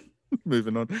on.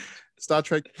 Moving on. Star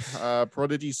Trek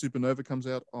Prodigy Supernova comes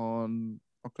out on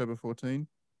October 14.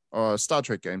 Star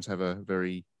Trek games have a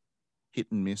very hit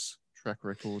and miss track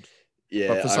record. Yeah.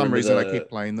 But for some reason, I keep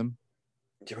playing them.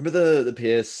 Do you remember the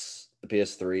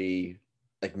PS3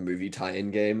 like movie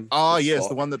tie-in game? Oh, with yes,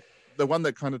 Spock? the one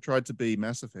that kind of tried to be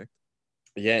Mass Effect.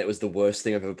 Yeah, it was the worst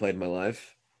thing I've ever played in my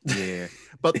life. Yeah.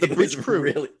 But the It Bridge was Crew,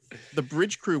 really... the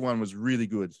Bridge Crew one was really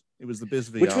good. It was the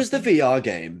best VR. Which was the thing. VR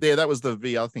game? Yeah, that was the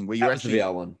VR thing where you That was actually the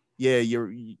VR one. yeah,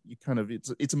 you kind of it's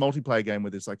a multiplayer game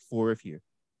where there's like 4 of you,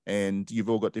 and you've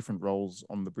all got different roles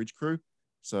on the bridge crew.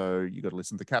 So you got to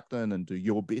listen to the captain and do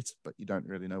your bit, but you don't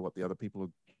really know what the other people are.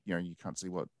 You know, you can't see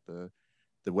what the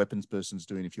weapons person's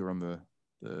doing if you're on the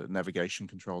navigation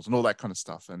controls and all that kind of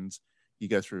stuff. And you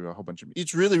go through a whole bunch of.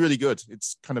 It's really, really good.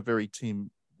 It's kind of very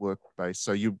teamwork based,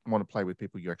 so you want to play with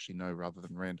people you actually know rather than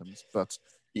randoms. But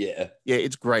Yeah. yeah,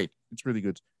 it's great. It's really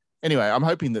good. Anyway, I'm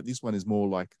hoping that this one is more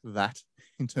like that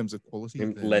in terms of quality.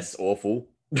 than- Less awful.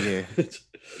 Yeah,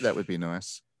 that would be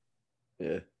nice.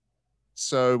 Yeah.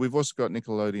 So we've also got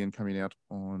Nickelodeon coming out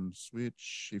on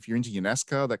Switch. If you're into your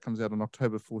NASCAR, that comes out on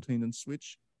October 14 on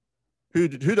Switch. Who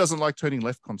doesn't like turning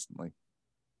left constantly?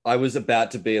 I was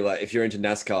about to be like, if you're into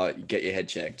NASCAR, you get your head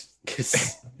checked.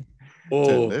 'Cause- Turn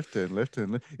oh, left, turn left,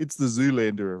 turn left. It's the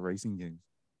Zoolander of racing games.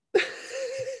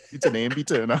 It's an ambi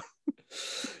turner.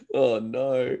 oh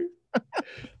no.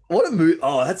 What a movie.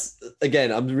 Oh, that's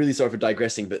again, I'm really sorry for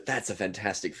digressing, but that's a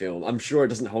fantastic film. I'm sure it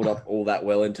doesn't hold up all that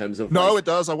well in terms of No, like, it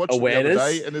does. I watched it the awareness.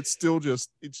 other day, and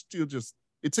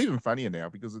it's even funnier now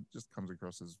because it just comes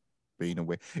across as being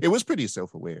aware. It was pretty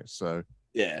self-aware, so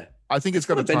yeah. I think it's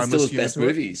got a Ben timeless Stiller's humor best to it.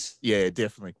 movies. Yeah,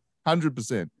 definitely,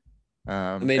 100%.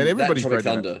 I mean, and everybody's Tropic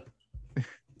great in it. Thunder. Like,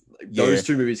 Yeah. those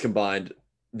two movies combined,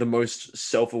 the most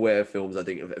self-aware films I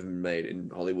think have ever been made in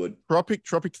Hollywood.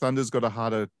 Tropic Thunder's got a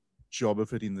harder job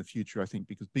of it in the future, I think,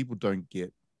 because people don't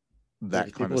get that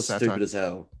Like, kind people of are satire. stupid as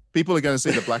hell. People are going to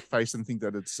see the blackface and think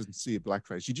that it's sincere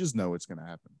blackface. You just know it's going to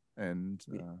happen. And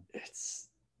It's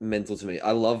mental to me.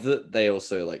 I love that they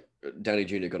also like Downey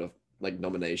Jr. got a like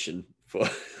nomination for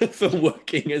for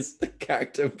working as the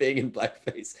character being in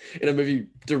blackface in a movie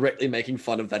directly making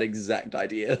fun of that exact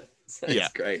idea. So Yeah.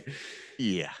 It's great.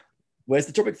 yeah, Where's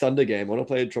the Tropic Thunder game? I want to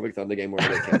play a Tropic Thunder game where I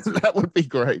get cancer. that would be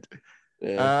great.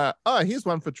 Yeah. Here's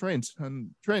one for Trent. And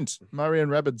Trent, Mario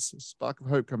and Rabbids Spark of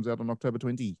Hope comes out on October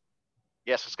 20.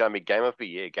 Yes, it's going to be Game of the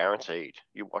Year, guaranteed.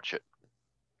 You watch it.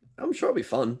 I'm sure it'll be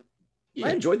fun. Yeah.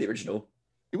 I enjoyed the original.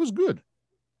 It was good.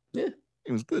 Yeah.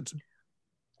 It was good.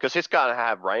 Because it's going to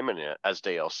have Raymond in it as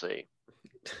DLC.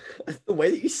 The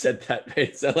way that you said that made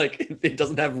it sound like it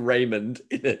doesn't have Raymond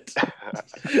in it.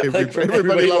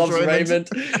 Everybody loves Raymond.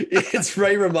 It's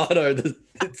Ray Romano.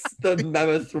 It's the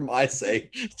mammoth from Ice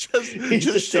Age. He's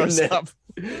just shows in there. up.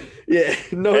 Yeah,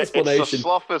 no It's the explanation.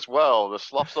 sloth as well. The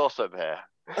sloth's also there.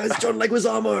 Oh, it's John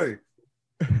Leguizamo.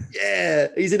 Yeah,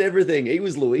 he's in everything. He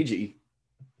was Luigi.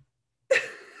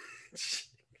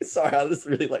 Sorry, I just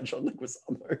really like John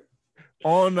Leguizamo.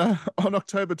 On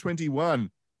October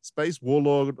 21, Space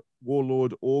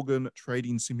Warlord Organ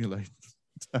Trading Simulator.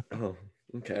 Oh,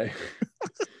 okay.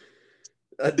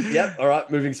 Yep. All right.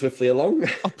 Moving swiftly along.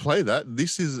 I'll play that.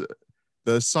 This is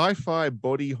the sci-fi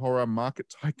body horror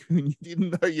market tycoon you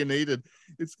didn't know you needed.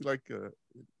 It's like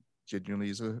genuinely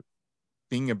is a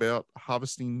thing about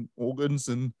harvesting organs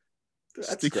and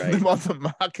sticking them on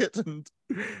the market. And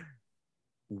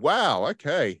wow,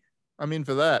 okay, I'm in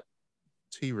for that.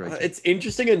 T-Rex. It's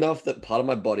interesting enough that part of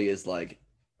my body is like,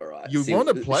 all right, you want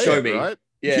to play show it, me, right?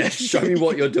 Yeah, show me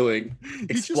what you're doing.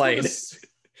 Explain.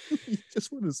 You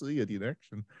just want to see it in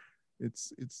action.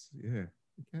 It's yeah,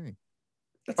 okay.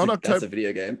 That's a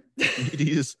video game. It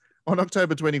is. On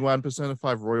October 21, Persona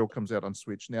 5 Royal comes out on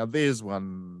Switch. Now, there's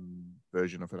one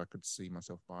version of it I could see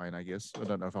myself buying, I guess. I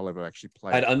don't know if I'll ever actually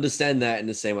play I'd it. understand that in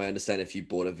the same way I understand if you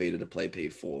bought a Vita to play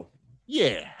P4.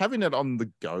 Yeah, having it on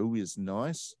the go is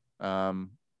nice. Having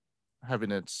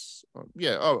it,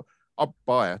 yeah, I'll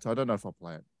buy it. I don't know if I'll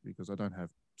play it because I don't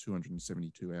have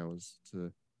 272 hours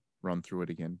to run through it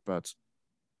again, but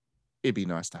it'd be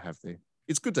nice to have there.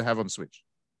 It's good to have on Switch.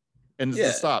 And it's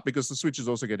the start because the Switch is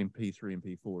also getting P3 and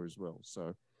P4 as well.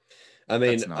 So, I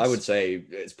mean, nice. I would say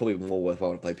it's probably more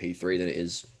worthwhile to play P3 than it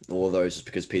is all of those, just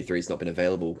because P3 has not been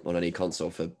available on any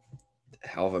console for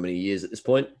however many years at this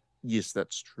point. Yes,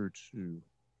 that's true too.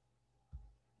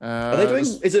 Are they doing?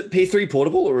 Is it P3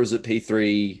 portable or is it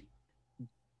P3?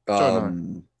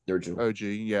 The original. OG,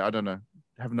 yeah, I don't know.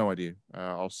 I have no idea.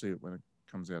 I'll see it when it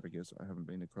comes out. I guess I haven't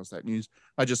been across that news.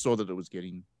 I just saw that it was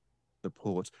getting the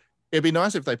port. It'd be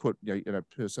nice if they put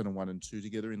Persona 1 and 2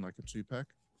 together in like a 2-pack,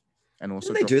 and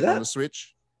also Didn't they do that on the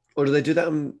Switch. Or do they do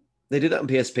that? They did that on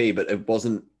PSP, but it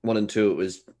wasn't 1 and 2. It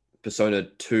was Persona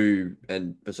 2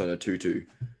 and Persona 2.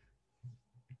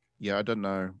 Yeah, I don't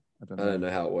know. I don't know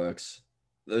how it works.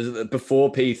 Before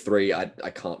P3, I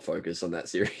can't focus on that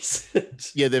series.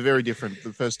 Yeah, they're very different.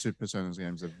 The first two Personas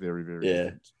games are very, very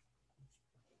different.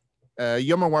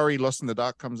 Yomawari Lost in the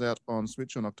Dark comes out on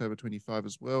Switch on October 25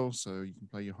 as well, so you can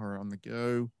play your horror on the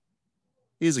go.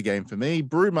 Here's a game for me.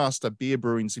 Brewmaster Beer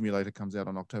Brewing Simulator comes out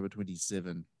on October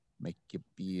 27. Make your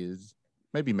beers.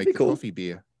 Maybe make your coffee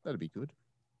beer. That'd be good.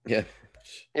 Yeah.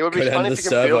 It would be fun if you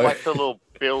can build like the little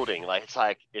building. Like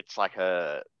it's like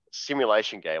a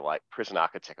simulation game like Prison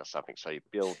Architect or something. So you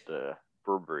build the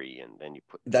brewery and then you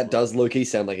put that does low-key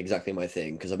sound like exactly my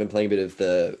thing, because I've been playing a bit of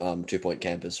the 2 Point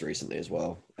Campus recently as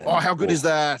well. Oh, how good is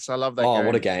that? I love that game.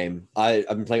 What a game. I've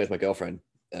been playing with my girlfriend,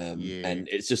 and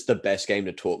it's just the best game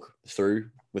to talk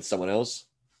through with someone else.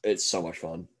 It's so much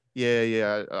fun.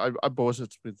 Yeah. I bought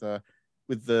it with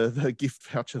the gift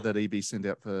voucher that EB sent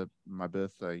out for my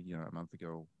birthday, a month ago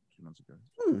or 2 months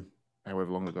ago.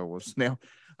 However long ago it was now.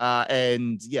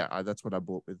 And yeah, that's what I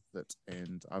bought with it,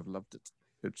 and I've loved it.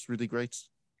 It's really great.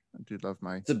 I do love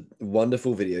It's a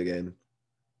wonderful video game.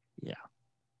 Yeah.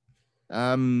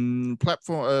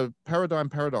 Platform Paradigm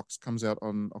Paradox comes out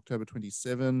on October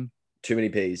 27. Too many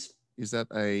P's. Is that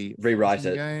a rewrite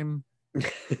it game,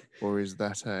 or is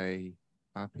that a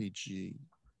RPG?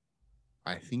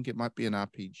 I think it might be an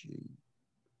RPG.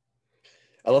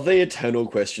 I love the eternal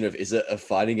question of, is it a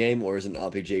fighting game or is it an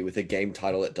RPG with a game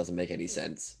title that doesn't make any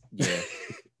sense? Yeah.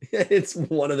 It's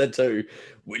one of the two.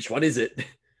 Which one is it?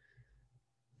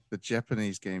 The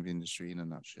Japanese game industry in a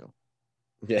nutshell.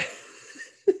 Yeah.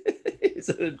 Is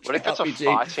it what if it's a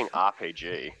fighting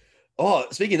RPG? Oh,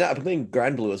 speaking of that, I've been playing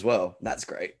Grand Blue as well. That's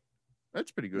great.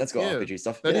 That's pretty good. That's got RPG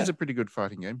stuff. That is a pretty good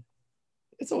fighting game.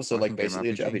 It's also like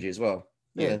basically a JRPG as well.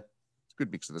 Yeah. It's a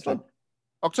good mix of the two.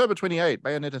 October 28,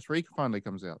 Bayonetta 3 finally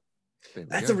comes out.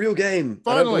 That's a real game.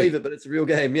 Finally. I don't believe it, but it's a real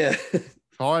game. Yeah.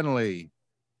 Finally.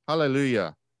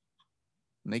 Hallelujah.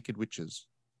 Naked Witches.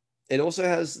 It also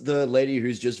has the lady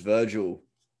who's just Virgil,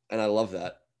 and I love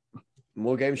that.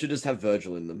 More games should just have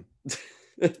Virgil in them.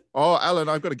 Oh, Alan,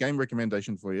 I've got a game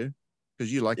recommendation for you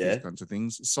because you like these kinds of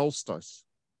things. Solstice.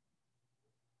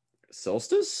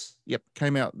 Solstice? Yep,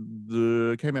 came out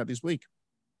this week.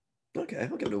 Okay,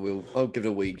 I'll give it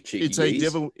a wee cheeky.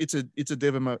 It's a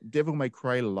Devil May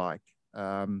Cry like,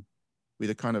 with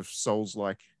a kind of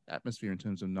Souls-like atmosphere in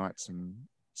terms of knights and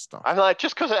stuff. I'm like,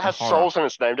 just because it has Horror. souls in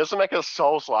its name doesn't make it a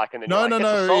Souls-like. And then No, you're like, no,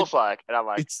 it's no, a Souls-like. And I'm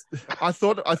like, It's. I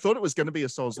thought it was going to be a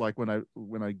Souls-like when I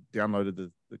downloaded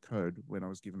the code, when I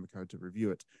was given the code to review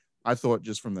it. I thought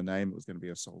just from the name it was going to be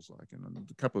a Souls-like, and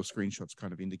a couple of screenshots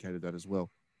kind of indicated that as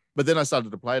well. But then I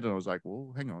started to play it, and I was like,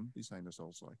 well, hang on, this ain't a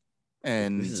Souls-like.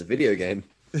 And This is a video game.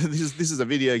 this is a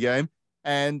video game,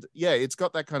 and yeah, it's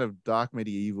got that kind of dark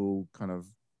medieval kind of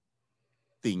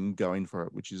thing going for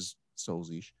it, which is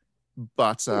Souls-ish.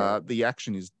 But the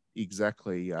action is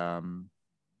exactly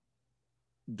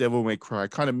Devil May Cry,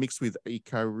 kind of mixed with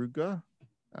Ikaruga.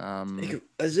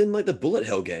 As in like the bullet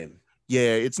hell game.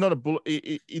 Yeah, it's not a bullet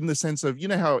in the sense of, you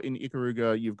know how in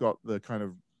Ikaruga you've got the kind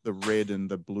of the red and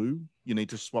the blue. You need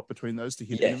to swap between those to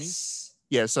hit enemies.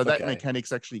 Yeah, so that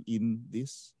mechanic's actually in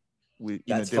this, in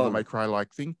a Devil May Cry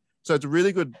like thing. So it's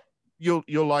really good. You'll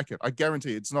like it. I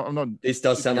guarantee it's not. I'm not. This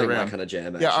does sound like around. my kind of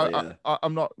jam. Actually,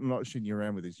 I'm not shitting you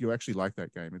around with this. You actually like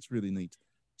that game. It's really neat.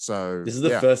 So this is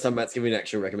the first time Matt's giving me an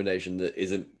actual recommendation that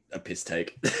isn't a piss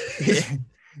take.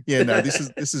 Yeah, no, this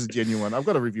is a genuine one. I've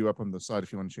got a review up on the site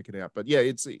if you want to check it out. But yeah,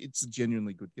 it's a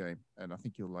genuinely good game, and I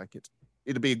think you'll like it.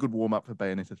 It'll be a good warm up for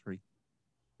Bayonetta 3.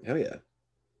 Hell yeah!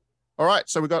 All right,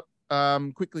 so we got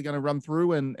quickly going to run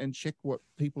through and check what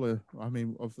people are. I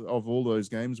mean, of all those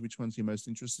games, which ones you're most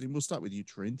interested in. We'll start with you,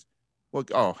 Trent. Well,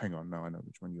 hang on, no, I know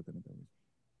which one you're going to go with.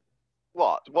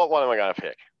 What one am I going to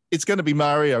pick? It's going to be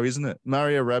Mario, isn't it?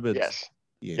 Mario Rabbids.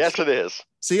 Yes, it is.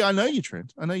 See, I know you,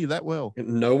 Trent. I know you that well.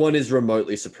 No one is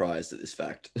remotely surprised at this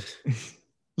fact.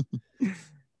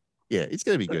 Yeah, it's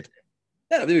going to be good.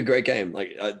 Yeah, it'll be a great game.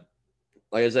 Like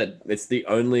I said, it's the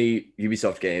only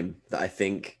Ubisoft game that I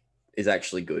think is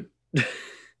actually good.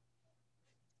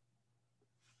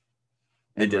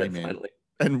 They did it finally.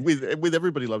 And with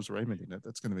Everybody Loves Raymond in it,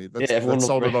 that's going to be that's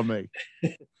sold it on me.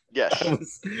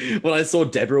 Yes. When I saw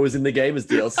Deborah was in the game as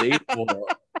DLC,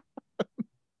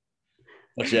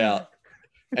 watch out.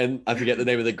 And I forget the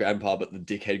name of the grandpa, but the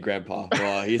dickhead grandpa.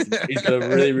 Oh, he's got a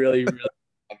really, really, really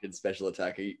fucking special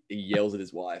attack. He yells at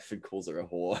his wife and calls her a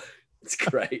whore. It's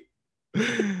great.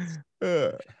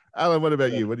 Alan, what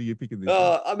about you? What are you picking this?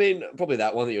 I mean, probably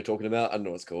that one that you're talking about. I don't know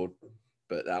what it's called,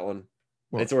 but that one.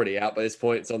 What? It's already out by this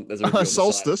point. It's on. There's a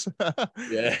Solstice.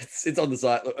 Yeah, it's on the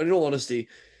site. Look, in all honesty,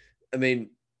 I mean,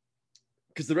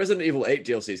 because the Resident Evil 8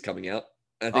 DLC is coming out.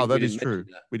 I think that is true.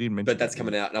 We didn't mention, but that's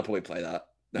coming out, and I'll probably play that.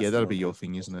 That's that'll be your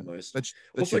thing, isn't it? That's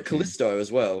also Callisto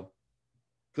as well.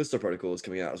 Callisto Protocol is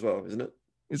coming out as well, isn't it?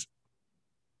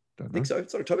 I think so.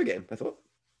 It's an October game, I thought.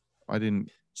 I didn't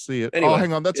see it. Anyway,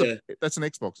 hang on. That's an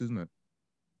Xbox, isn't it?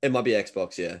 It might be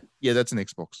Xbox, yeah. Yeah, that's an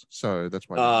Xbox. So that's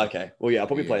why. Okay. Well, yeah, I'll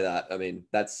probably play that. I mean,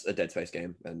 that's a Dead Space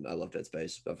game, and I love Dead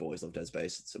Space. I've always loved Dead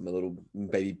Space. It's my little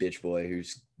baby bitch boy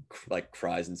who's like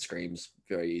cries and screams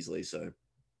very easily. So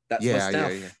that's my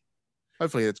stuff. Yeah.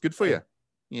 Hopefully, it's good for you.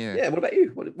 Yeah. Yeah. What about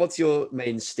you? What's your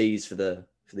main steez for the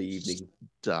evening?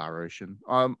 Star Ocean.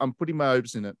 I'm putting my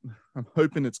hopes in it. I'm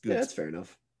hoping it's good. Yeah, that's fair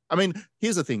enough. I mean,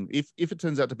 here's the thing. If it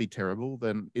turns out to be terrible,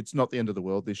 then it's not the end of the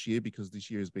world this year, because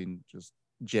this year has been just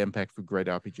jam-packed for great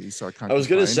RPGs. So I can't. I was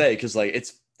going to say, because like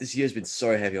this year's been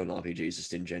so heavy on RPGs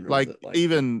just in general. Like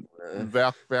even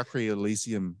Valkyrie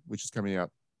Elysium, which is coming out,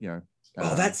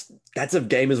 that's a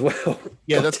game as well.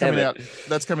 Yeah, that's coming out.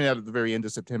 That's coming out at the very end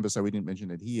of September, so we didn't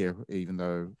mention it here, even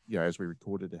though as we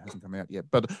recorded, it hasn't come out yet.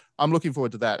 But I'm looking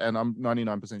forward to that, and I'm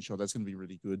 99% sure that's going to be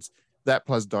really good. That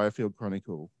plus Direfield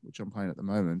Chronicle, which I'm playing at the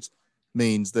moment,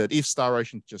 means that if Star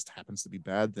Ocean just happens to be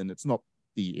bad, then it's not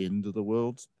the end of the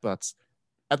world. But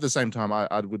at the same time,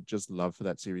 I would just love for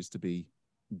that series to be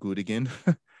good again.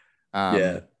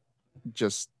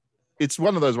 Just it's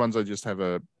one of those ones I just have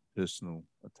a personal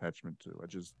attachment to. I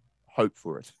just hope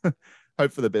for it.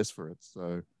 Hope for the best for it.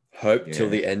 So hope till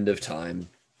the end of time.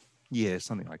 Yeah,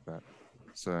 something like that.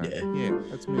 So yeah,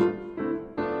 that's me.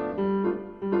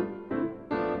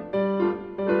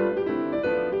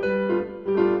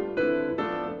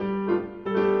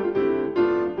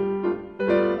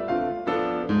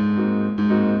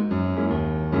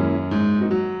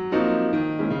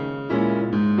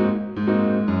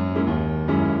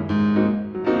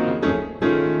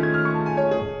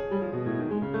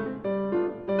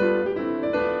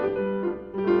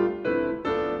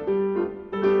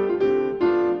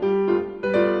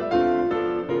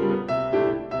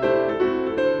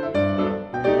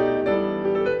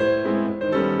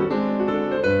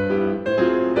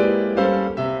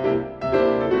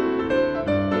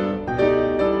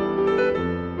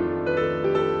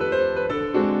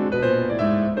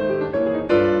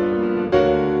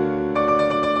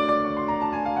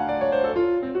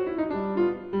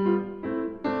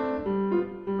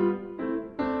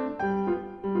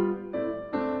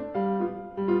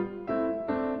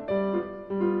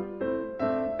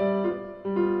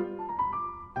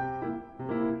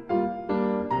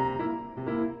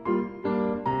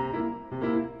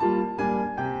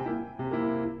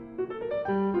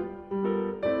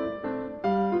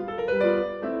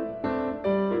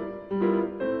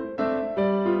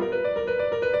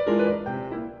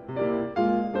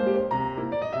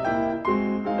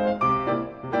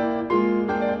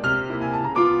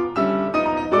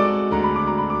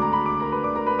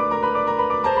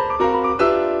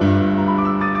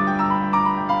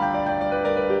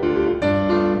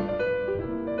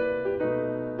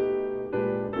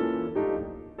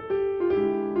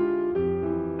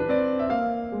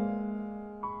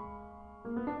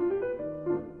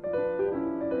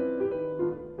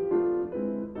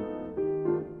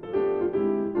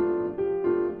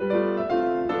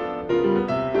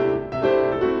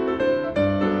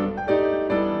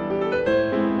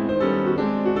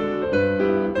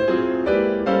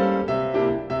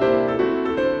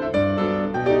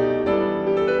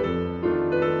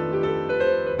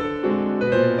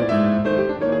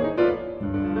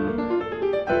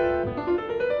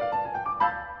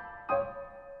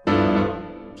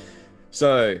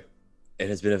 So, it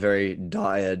has been a very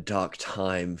dire, dark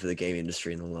time for the game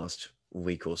industry in the last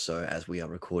week or so as we are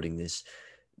recording this.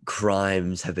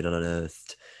 Crimes have been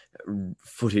unearthed,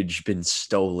 footage been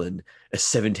stolen, a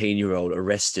 17-year-old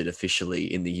arrested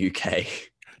officially in the UK.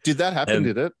 Did that happen?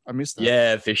 Did it? I missed that.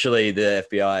 Yeah, officially the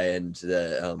FBI and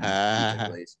the UK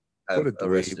police have what a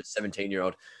arrested dweeb. a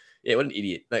 17-year-old. Yeah, what an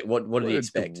idiot. Like, what did he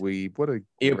expect? Dweeb. What a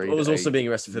He grade was also A being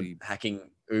arrested dweeb. for hacking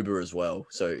Uber as well.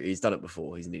 So he's done it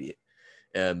before. He's an idiot.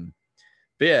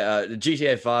 But yeah,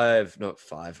 GTA 5, not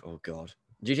 5, oh God.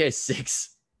 GTA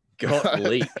 6 got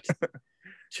leaked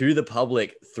to the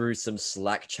public through some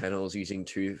Slack channels using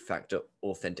two-factor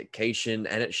authentication,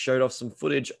 and it showed off some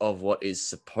footage of what is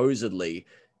supposedly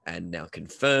and now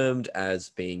confirmed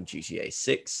as being GTA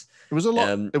 6. It was a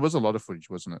lot. It was a lot of footage,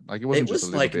 wasn't it? Like it wasn't just a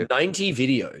little like bit. 90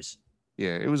 videos.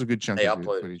 Yeah, it was a good chunk They of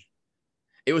uploaded. footage.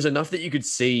 It was enough that you could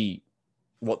see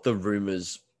what the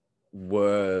rumors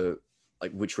were,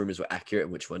 like which rumors were accurate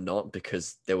and which were not,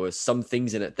 because there were some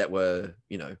things in it that were,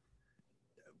 you know,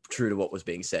 true to what was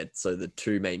being said. So the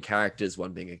two main characters,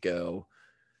 one being a girl,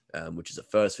 which is a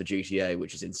first for GTA,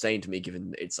 which is insane to me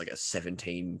given it's like a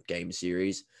 17 game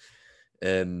series.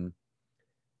 And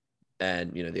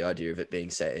you know, the idea of it being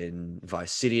set in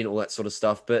Vice City and all that sort of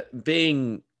stuff, but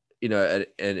being, you know,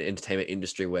 an entertainment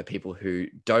industry where people who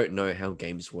don't know how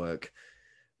games work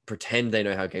pretend they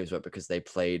know how games work because they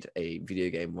played a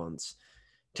video game once,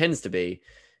 tends to be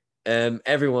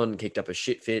everyone kicked up a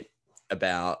shit fit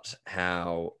about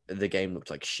how the game looked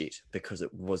like shit because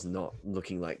it was not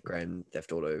looking like Grand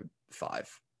Theft Auto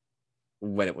 5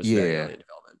 when it was very early in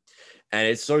development. And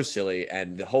it's so silly,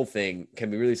 and the whole thing can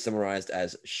be really summarized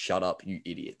as "shut up, you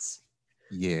idiots."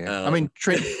 Yeah, I mean,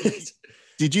 Trent,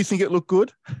 did you think it looked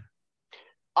good?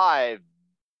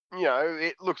 You know,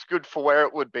 it looks good for where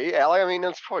it would be. I mean,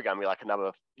 it's probably going to be like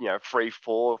another, 3,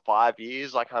 4, 5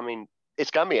 years. Like, I mean,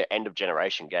 it's going to be an end of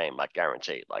generation game, like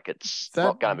guaranteed. Like, it's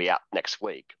not going to be out next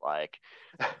week. Like,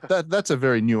 that's a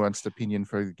very nuanced opinion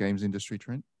for the games industry,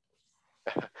 Trent.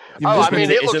 I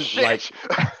mean, it looks shit.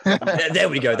 Like, there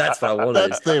we go. That's what I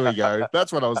wanted. There we go.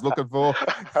 That's what I was looking for.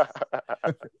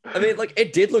 I mean, like,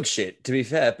 it did look shit, to be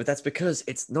fair, but that's because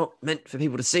it's not meant for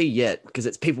people to see yet, because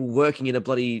it's people working in a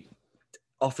bloody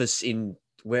office in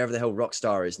wherever the hell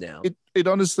Rockstar is now. It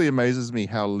honestly amazes me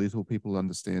how little people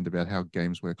understand about how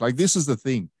games work. Like, this is the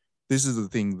thing. This is the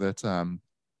thing that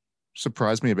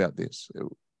surprised me about this.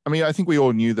 I mean, I think we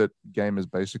all knew that gamers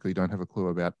basically don't have a clue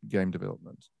about game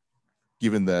development,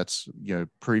 given that, you know,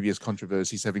 previous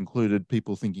controversies have included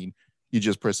people thinking you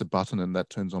just press a button and that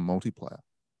turns on multiplayer.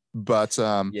 But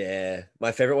yeah,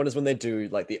 my favorite one is when they do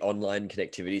like the online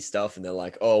connectivity stuff and they're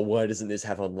like, oh, why doesn't this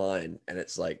have online? And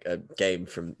it's like a game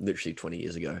from literally 20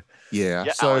 years ago.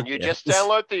 Yeah. So Alan, you just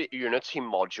download the Unity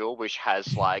module, which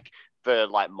has like the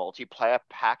multiplayer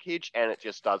package, and it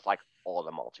just does like all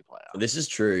the multiplayer. This is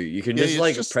true. You can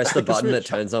just press the button that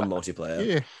turns on multiplayer.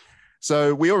 Yeah.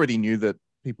 So we already knew that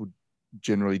people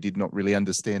generally did not really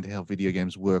understand how video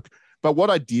games work. But what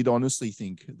I did honestly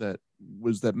think that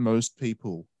was that most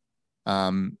people,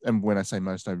 and when I say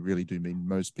most, I really do mean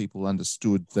most people,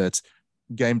 understood that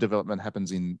game development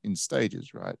happens in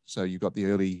stages, right? So you've got the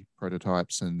early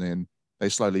prototypes and then they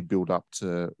slowly build up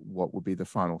to what would be the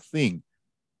final thing.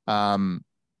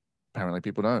 Apparently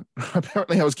people don't.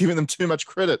 Apparently I was giving them too much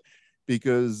credit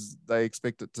because they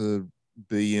expect it to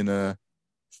be in a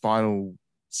final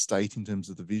state in terms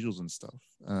of the visuals and stuff.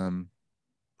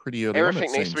 Pretty early.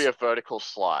 Everything needs to be a vertical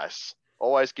slice.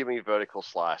 Always give me vertical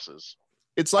slices.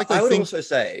 It's like I would also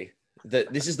say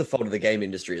that this is the fault of the game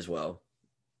industry as well.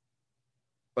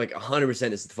 Like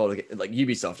 100% is the fault of like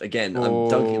Ubisoft. Again, I'm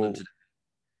dunking them today.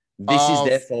 This is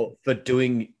their fault for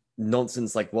doing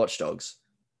nonsense like Watch Dogs.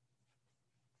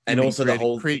 And also the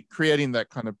whole creating that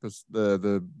kind of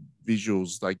the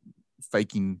visuals, like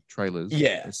faking trailers,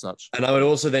 as such. And I would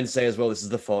also then say as well, this is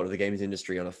the fault of the games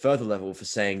industry on a further level for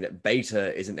saying that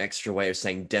beta is an extra way of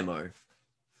saying demo.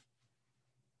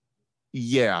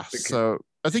 Yeah, because so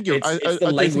I think it's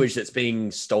the language that's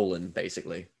being stolen,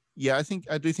 basically. Yeah,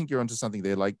 I do think you're onto something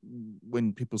there. Like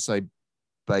when people say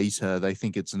beta, they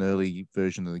think it's an early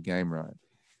version of the game, right?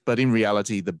 But in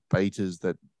reality, the betas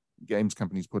that games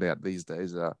companies put out these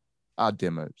days are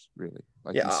demos, really.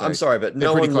 Like I'm sorry, but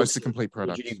they're pretty close to complete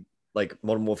products. Like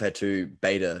Modern Warfare 2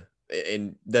 beta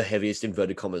in the heaviest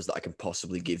inverted commas that I can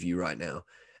possibly give you right now.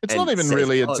 It's not even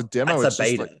really, it's a demo. It's a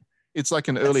beta. It's like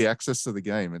an early access to the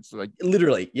game. It's like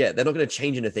literally, yeah. They're not going to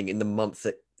change anything in the month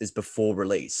that is before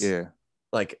release. Yeah,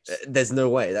 like there's no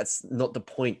way. That's not the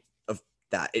point of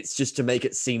that. It's just to make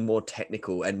it seem more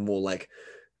technical and more like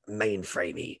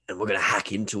mainframey, and we're gonna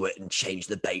hack into it and change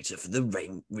the beta for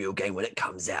the real game when it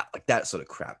comes out, like that sort of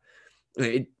crap.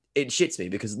 It shits me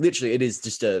because literally it is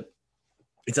just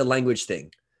it's a language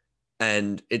thing,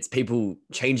 and it's people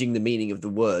changing the meaning of the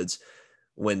words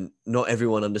when not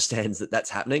everyone understands that that's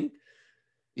happening.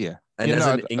 Yeah, and as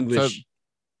an English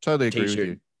totally agree teacher, with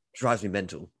you. it drives me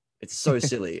mental. It's so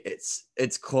silly. It's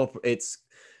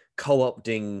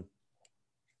co-opting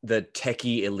the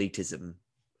techie elitism.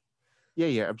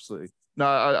 Yeah, absolutely. No,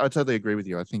 I totally agree with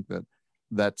you. I think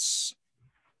that's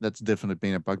definitely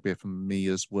been a bugbear for me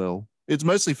as well. It's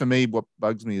mostly for me, what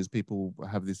bugs me is people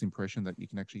have this impression that you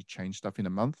can actually change stuff in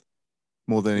a month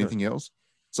more than anything else.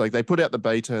 It's like they put out the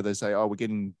beta, they say, oh, we're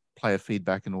getting player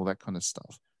feedback and all that kind of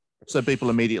stuff. So people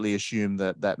immediately assume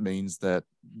that means that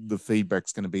the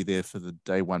feedback's going to be there for the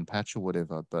day one patch or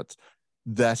whatever. But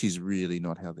that is really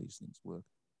not how these things work.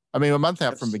 I mean, a month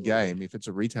out from the game, if it's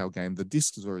a retail game, the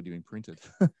disc has already been printed.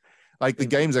 Like the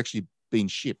game's actually been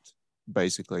shipped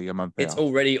basically a month out. It's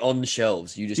already on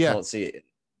shelves. You just can't see it.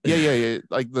 Yeah.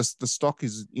 Like the stock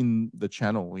is in the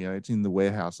channel, it's in the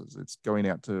warehouses. It's going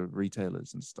out to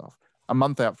retailers and stuff. A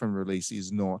month out from release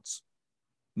is not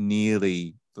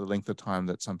nearly the length of time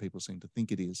that some people seem to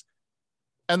think it is.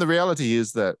 And the reality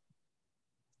is that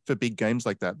for big games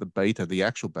like that, the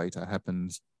actual beta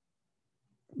happens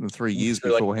 3 years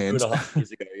beforehand. 2.5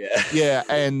 years ago, yeah. Yeah,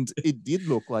 and it did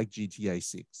look like GTA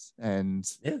 6. And,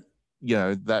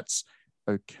 that's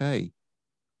okay.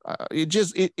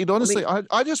 It honestly,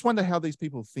 I just wonder how these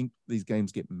people think these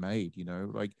games get made,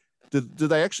 Like, do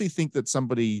they actually think that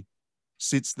somebody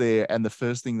sits there and the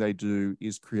first thing they do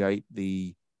is create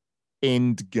the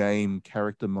end game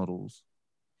character models?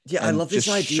 Yeah, I love this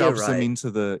idea. Shoves them into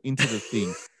the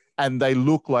thing, and they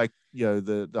look like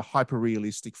the hyper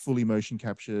realistic, fully motion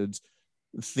captured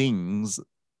things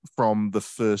from the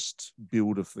first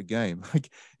build of the game.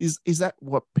 Like, is that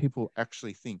what people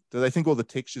actually think? Do they think all the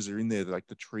textures are in there, like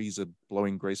the trees are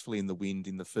blowing gracefully in the wind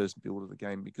in the first build of the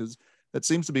game? Because that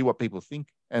seems to be what people think,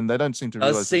 and they don't seem to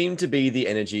realize. Does seem to be the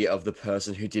energy of the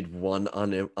person who did one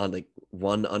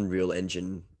Unreal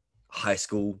Engine high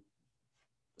school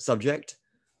subject.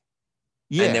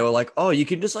 Yeah, and they were like, "Oh, you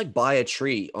can just like buy a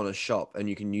tree on a shop, and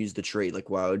you can use the tree. Like,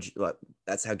 why would you, like?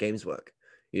 That's how games work.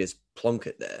 You just plonk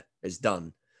it there. It's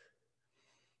done."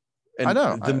 And I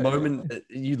know. The moment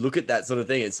you look at that sort of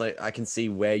thing, it's like, I can see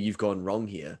where you've gone wrong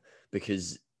here,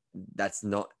 because that's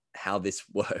not how this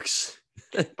works.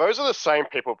 Those are the same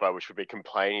people, though, which would be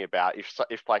complaining about if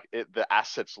the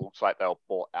assets looks like they were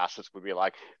bought assets, would be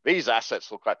like, these assets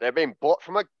look like they're being bought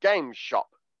from a game shop.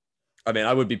 I mean,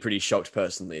 I would be pretty shocked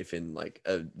personally if in like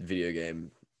a video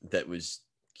game that was,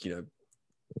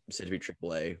 said to be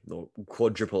AAA or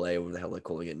quadruple A, or whatever the hell they're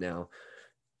calling it now,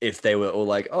 if they were all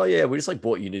like, oh yeah, we just like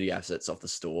bought Unity assets off the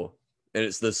store, and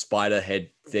it's the spider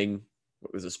head thing,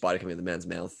 it was a spider coming in the man's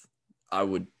mouth, I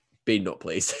would be not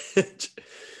pleased.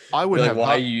 I would have.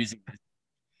 Why are you using this?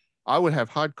 I would have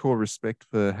hardcore respect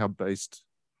for how based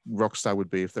Rockstar would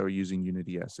be if they were using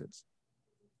Unity assets.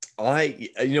 You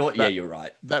know what? Yeah, you're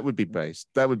right. That would be based.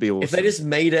 That would be awesome. If they just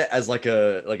made it as like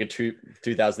a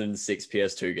 2006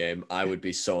 PS2 game, I would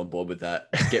be so on board with that.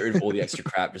 Get rid of all the extra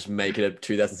crap. Just make it a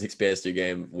 2006 PS2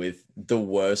 game with the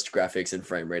worst graphics and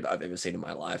frame rate I've ever seen in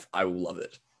my life. I will love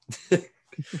it.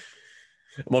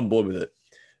 I'm on board with it.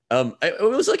 It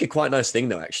was like a quite nice thing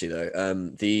though, actually,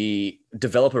 though. The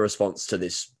developer response to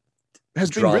this has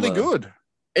been really good.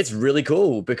 It's really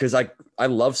cool because I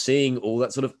love seeing all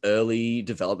that sort of early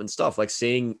development stuff, like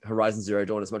seeing Horizon Zero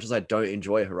Dawn. As much as I don't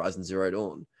enjoy Horizon Zero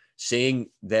Dawn, seeing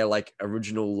their like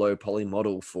original low poly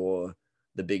model for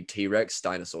the big T-Rex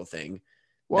dinosaur thing,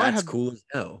 that's cool as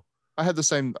hell. I had the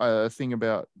same thing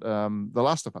about The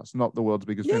Last of Us, not the world's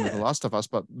biggest fan of The Last of Us,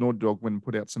 but Naughty Dog went and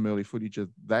put out some early footage of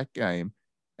that game,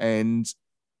 and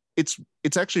it's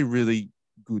actually really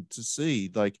good to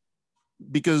see, like,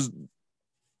 because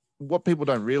what people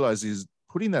don't realize is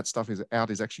putting that stuff out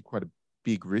is actually quite a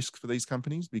big risk for these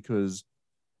companies, because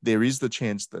there is the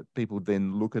chance that people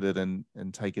then look at it and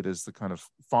take it as the kind of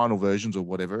final versions or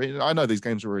whatever. I know these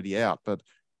games are already out, but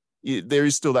there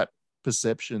is still that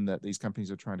perception that these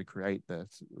companies are trying to create, that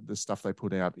the stuff they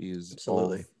put out is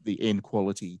of the end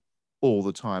quality all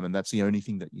the time, and that's the only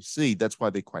thing that you see. That's why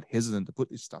they're quite hesitant to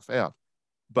put this stuff out.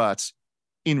 But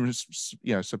in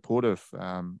support of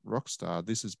Rockstar,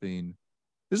 this has been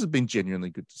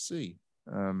genuinely good to see.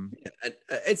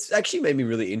 It's actually made me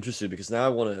really interested, because now I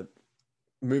want to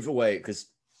move away, because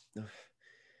the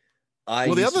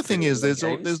other thing is there's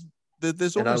almost,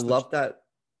 and I love that.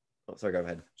 Oh, sorry, go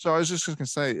ahead. So I was just going to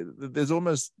say, there's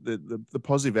almost the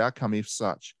positive outcome,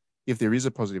 if there is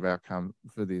a positive outcome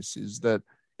for this, is that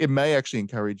it may actually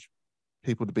encourage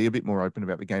people to be a bit more open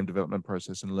about the game development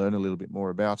process and learn a little bit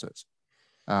more about it.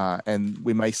 And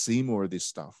we may see more of this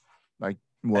stuff, like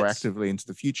more actively into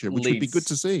the future, which would be good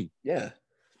to see. Yeah.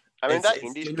 I mean, the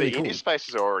indie space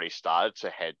has already started to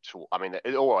head to. I mean,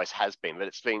 it always has been,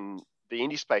 but the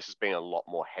indie space has been a lot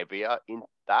more heavier in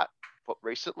that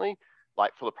recently.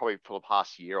 Like probably for the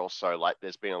past year or so, like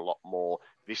there's been a lot more.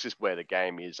 This is where the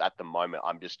game is at the moment.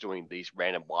 I'm just doing these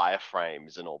random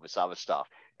wireframes and all this other stuff,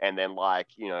 and then like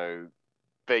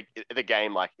the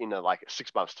game like in like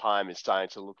 6 months time is starting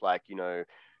to look like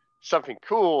something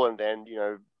cool, and then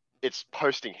it's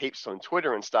posting heaps on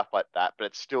Twitter and stuff like that, but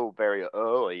it's still very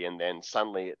early, and then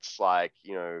suddenly it's like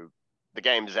the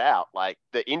game's out. Like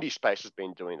the indie space has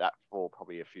been doing that for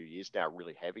probably a few years now,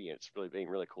 really heavy, and it's really been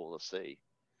really cool to see.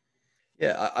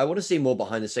 Yeah, I want to see more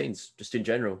behind the scenes, just in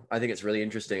general. I think it's really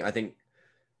interesting. I think,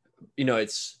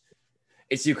 it's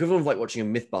the equivalent of like watching a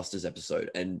MythBusters episode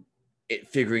and it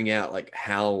figuring out like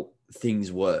how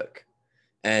things work,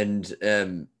 and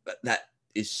that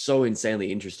is so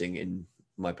insanely interesting in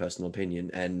my personal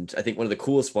opinion. And I think one of the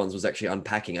coolest ones was actually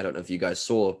unpacking. I don't know if you guys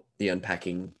saw the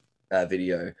unpacking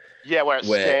video. Yeah, where it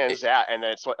stands out and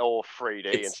then it's like all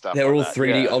 3D and stuff. They're like all that.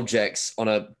 3D objects on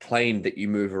a plane that you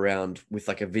move around with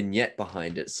like a vignette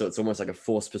behind it. So it's almost like a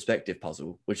forced perspective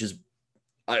puzzle, which is,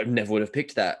 I never would have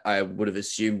picked that. I would have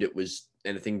assumed it was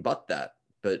anything but that,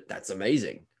 but that's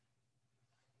amazing.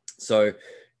 So,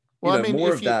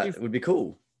 more of that would be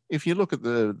cool. If you look at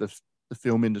the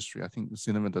film industry, I think the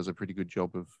cinema does a pretty good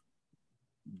job of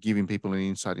giving people an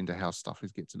insight into how stuff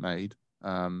gets made.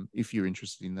 If you're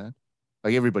interested in that,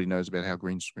 like everybody knows about how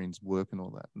green screens work and all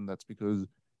that, and that's because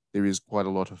there is quite a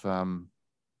lot of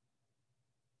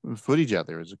footage out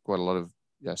there. There's quite a lot of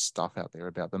stuff out there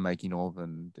about the making of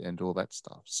and all that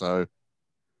stuff. So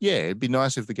yeah, it'd be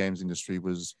nice if the games industry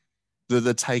was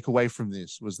the takeaway from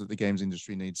this was that the games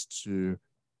industry needs to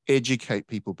educate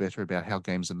people better about how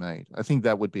games are made. I think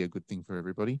that would be a good thing for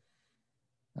everybody.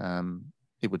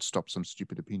 It would stop some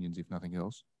stupid opinions, if nothing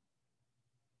else.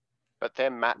 But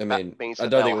then, Matt, that means that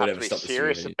they'll have to be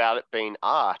serious about it being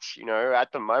art.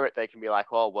 At the moment, they can be like,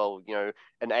 oh, well,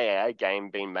 an AAA game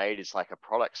being made is like a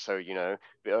product. So, the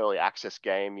early access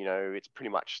game, it's pretty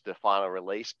much the final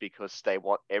release because they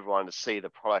want everyone to see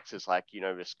the product as like,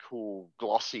 this cool,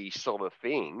 glossy sort of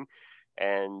thing.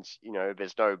 And,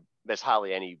 there's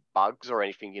hardly any bugs or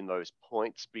anything in those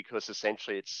points because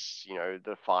essentially it's,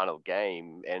 the final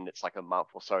game and it's like a month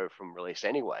or so from release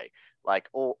anyway. Like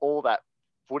all that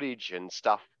footage and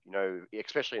stuff,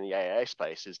 especially in the AA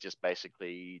space, is just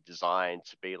basically designed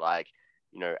to be like,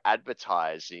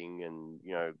 advertising and,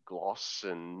 gloss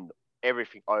and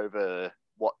everything over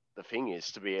what the thing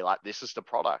is to be like, this is the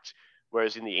product.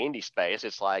 Whereas in the indie space,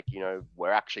 it's like,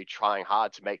 we're actually trying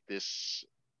hard to make this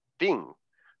thing.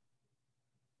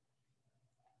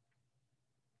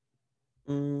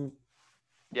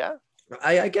 Yeah.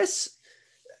 I guess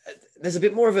there's a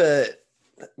bit more of a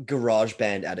garage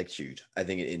band attitude, I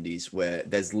think, in indies where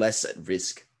there's less at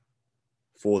risk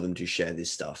for them to share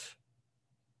this stuff.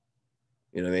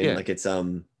 You know what I mean? Yeah. Like it's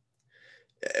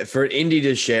for an indie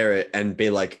to share it and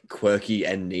be like quirky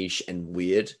and niche and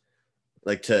weird,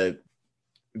 like to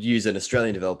use an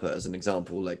Australian developer as an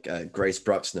example, like Grace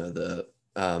Bruxner, the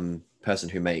person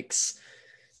who makes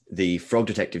the Frog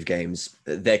Detective games,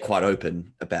 they're quite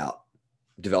open about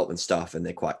development stuff and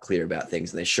they're quite clear about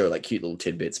things and they show like cute little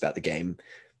tidbits about the game,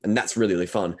 and that's really, really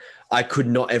fun. I could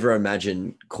not ever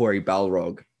imagine Corey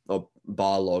Balrog or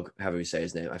Barlog, however you say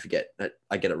his name, I forget,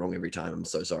 I get it wrong every time, I'm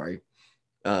so sorry.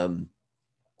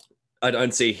 I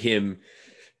don't see him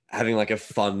having like a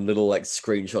fun little like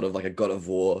screenshot of like a God of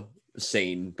War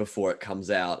scene before it comes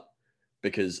out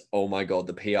because, oh my God,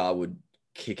 the PR would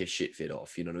kick a shit fit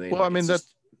off, you know what I mean? Well, like, I mean,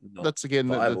 that's again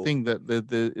the thing that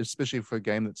the especially for a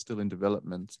game that's still in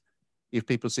development, if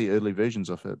people see early versions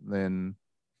of it, then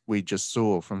we just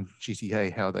saw from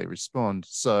GTA how they respond.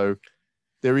 So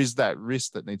there is that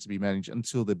risk that needs to be managed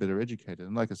until they're better educated.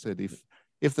 And like I said,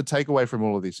 if the takeaway from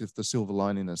all of this, if the silver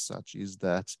lining as such is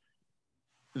that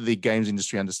the games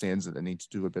industry understands that they need to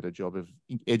do a better job of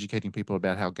educating people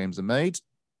about how games are made,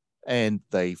 and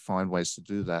they find ways to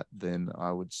do that, then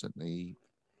I would certainly,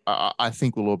 I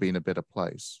think we'll all be in a better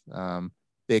place. The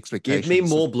expectations. Give me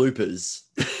more bloopers.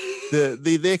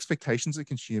 the expectations of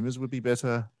consumers would be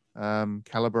better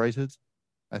calibrated,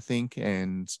 I think,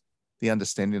 and the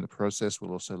understanding of the process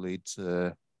will also lead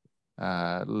to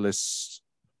less.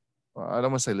 I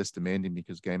don't want to say less demanding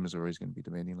because gamers are always going to be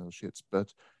demanding little shits,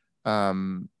 but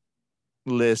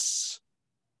less.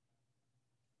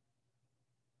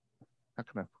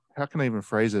 How can I even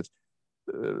phrase it?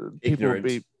 People Ignorant.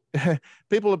 be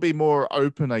people will be more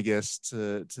open, I guess,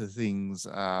 to things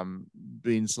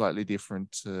being slightly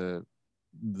different to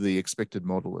the expected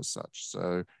model as such.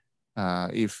 So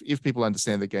if people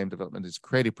understand that game development is a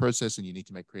creative process and you need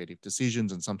to make creative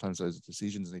decisions, and sometimes those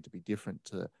decisions need to be different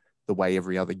to the way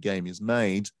every other game is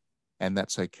made, and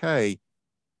that's okay,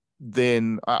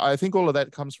 then I think all of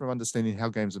that comes from understanding how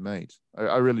games are made.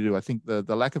 I really do. I think the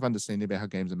lack of understanding about how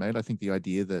games are made, I think the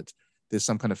idea that there's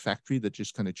some kind of factory that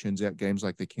just kind of churns out games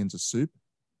like the cans of soup,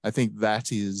 I think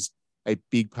that is a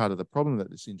big part of the problem that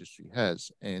this industry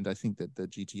has. And I think that the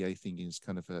GTA thing is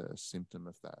kind of a symptom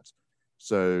of that.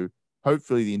 So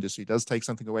hopefully the industry does take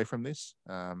something away from this.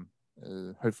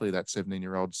 Hopefully that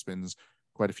 17-year-old spends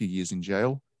quite a few years in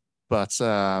jail. But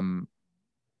I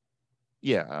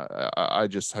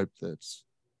just hope that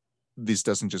this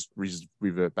doesn't just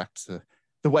revert back to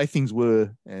the way things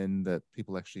were, and that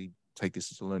people actually take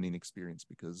this as a learning experience,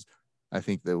 because I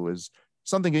think there was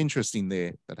something interesting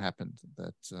there that happened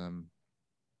that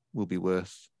will be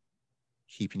worth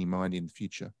keeping in mind in the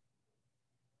future.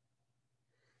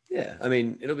 Yeah, I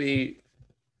mean, it'll be...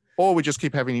 Or we just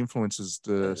keep having influences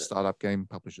to start up game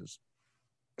publishers.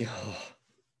 Do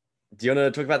you want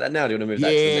to talk about that now? Do you want to move that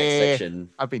to the next section?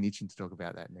 I've been itching to talk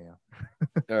about that now.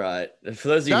 All right. For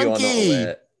those of you who are not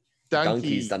aware,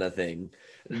 Donkey's done a thing.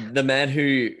 The man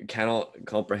who cannot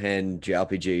comprehend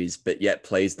JRPGs but yet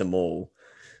plays them all.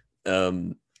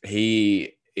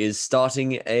 He is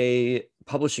starting a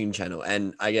publishing channel,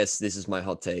 and I guess this is my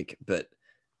hot take, but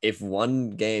if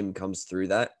one game comes through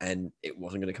that and it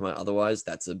wasn't going to come out otherwise,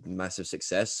 that's a massive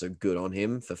success. So good on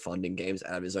him for funding games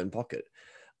out of his own pocket.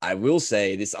 I will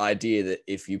say this idea that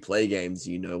if you play games,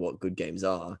 you know what good games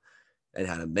are and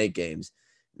how to make games.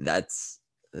 That's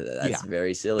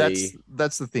very silly.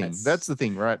 That's the thing. That's the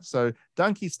thing, right? So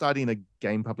Donkey starting a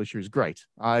game publisher is great.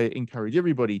 I encourage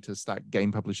everybody to start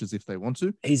game publishers if they want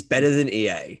to. He's better than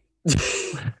EA.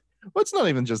 Well, it's not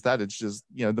even just that. It's just,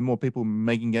 the more people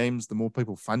making games, the more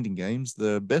people funding games,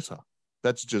 the better.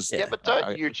 That's just... Yeah, but don't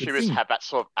YouTubers have that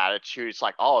sort of attitude? It's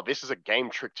like, oh, this is a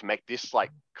game trick to make this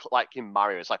like in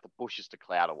Mario, it's like the bushes to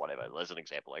cloud or whatever. There's an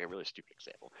example, like a really stupid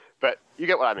example. But you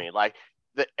get what I mean. Like,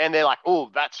 and they're like,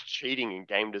 oh, that's cheating in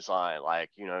game design.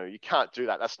 Like, you can't do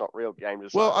that. That's not real game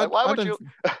design. Well, why would you...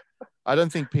 I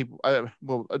don't think people...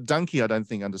 Donkey, I don't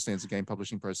think understands the game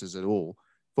publishing process at all.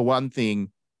 For one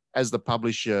thing, as the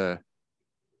publisher,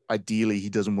 ideally, he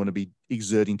doesn't want to be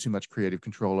exerting too much creative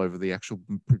control over the actual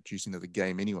producing of the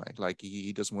game anyway. Like,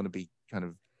 he doesn't want to be kind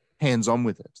of hands-on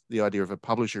with it. The idea of a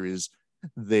publisher is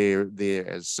they're there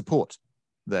as support.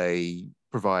 They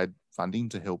provide funding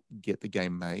to help get the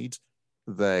game made.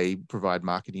 They provide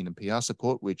marketing and PR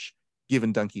support, which,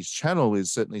 given Donkey's channel,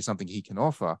 is certainly something he can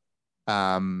offer.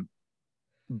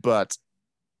 But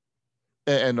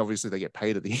obviously they get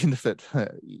paid at the end of it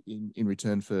in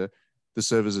return for the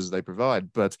services they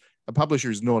provide. But a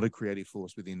publisher is not a creative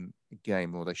force within a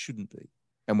game, or they shouldn't be.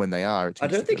 And when they are, I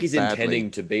don't think he's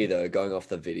intending to be, though, going off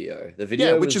the video. The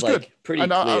video which is like good. Pretty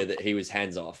clear that he was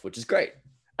hands off, which is great.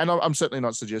 And I'm certainly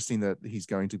not suggesting that he's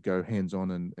going to go hands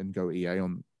on and go EA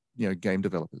on game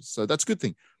developers. So that's a good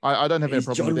thing. I don't have any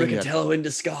problem John with that. Riccatello in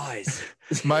disguise.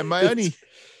 my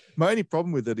only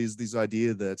problem with it is this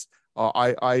idea that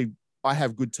I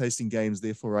have good taste in games,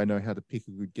 therefore I know how to pick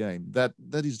a good game. That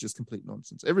is just complete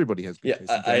nonsense. Everybody has good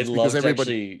taste in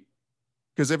games.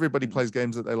 Because everybody plays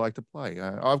games that they like to play.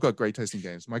 I've got great taste in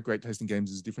games. My great taste in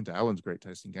games is different to Alan's great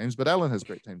taste in games, but Alan has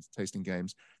great taste in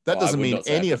games. That doesn't mean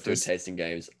any of us... good taste in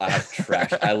games. I have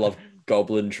trash. I love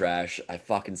goblin trash. I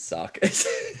fucking suck.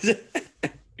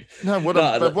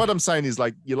 What I'm saying is,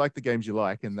 like, you like the games you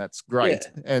like, and that's great.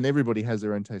 Yeah. And everybody has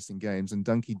their own taste in games. And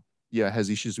Donkey, has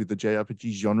issues with the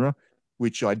JRPG genre,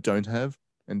 which I don't have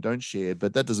and don't share.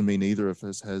 But that doesn't mean either of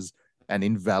us has an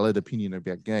invalid opinion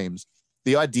about games.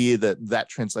 The idea that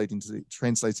translates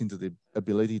into the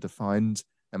ability to find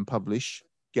and publish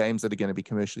games that are going to be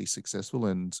commercially successful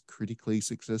and critically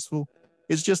successful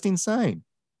is just insane.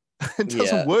 It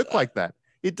doesn't work like that.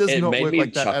 It does not work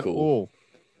like that at all.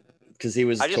 Because he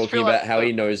was talking about how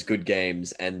he knows good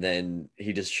games, and then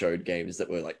he just showed games that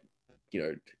were like,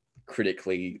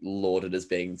 critically lauded as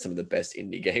being some of the best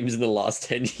indie games in the last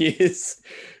 10 years.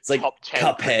 It's like top 10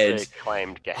 Cuphead,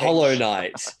 acclaimed games. Hollow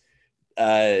Knight,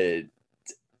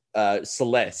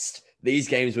 Celeste. These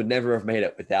games would never have made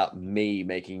it without me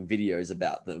making videos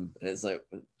about them. And it's like,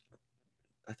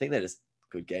 I think they're just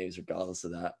good games regardless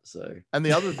of that. So, And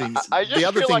the other thing, I just the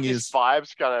other feel thing like is, his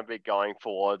vibe's gonna be going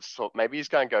towards, so maybe he's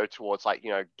gonna go towards like,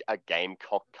 a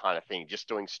Gamecock kind of thing, just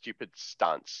doing stupid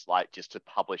stunts, like just to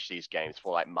publish these games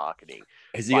for like marketing.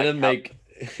 is he Like gonna make?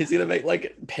 Is he gonna make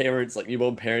like parents, like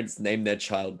newborn parents, name their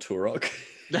child Turok?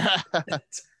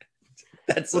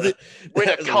 That's Well, win a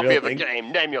that was copy real of the thing.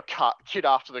 game, name your kid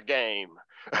after the game.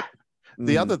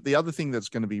 the other thing that's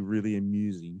going to be really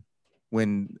amusing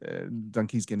when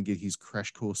Donkey's going to get his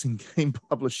crash course in game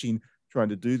publishing, trying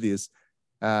to do this,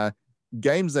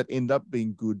 games that end up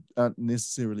being good aren't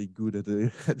necessarily good at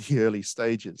the early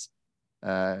stages.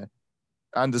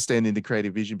 Understanding the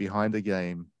creative vision behind a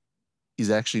game is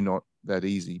actually not that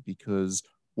easy, because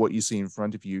what you see in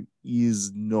front of you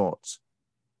is not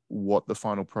what the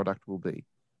final product will be.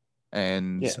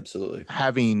 And Yeah, absolutely.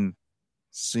 having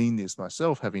seen this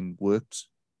myself, having worked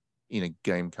in a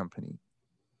game company,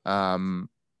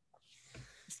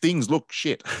 things look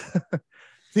shit.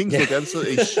 Things look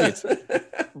absolutely shit,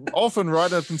 often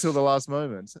right up until the last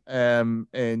moment.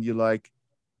 And you're like,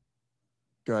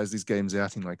 guys, this game's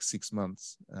out in like 6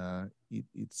 months.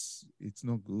 It's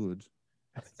not good.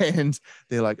 And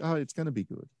they're like, oh, it's going to be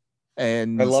good.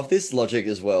 And I love this logic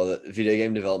as well, that video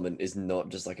game development is not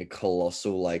just like a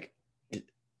colossal, like,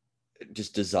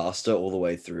 just disaster all the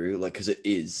way through, like, because it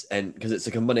is, and because it's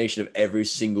a combination of every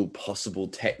single possible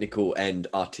technical and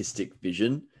artistic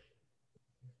vision.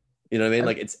 You know what I mean?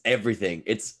 Like, it's everything.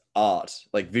 It's art,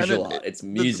 like visual art. It's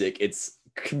music. It's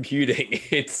computing.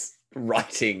 It's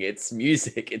writing. It's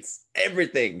music. It's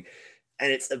everything,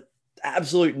 and it's an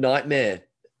absolute nightmare.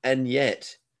 And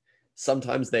yet,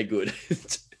 sometimes they're good.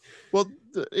 Well,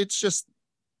 it's just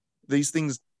these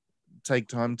things take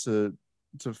time to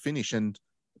finish, and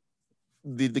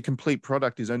the complete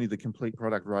product is only the complete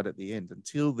product right at the end.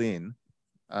 Until then,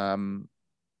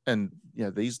 and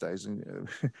these days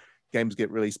games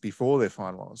get released before they're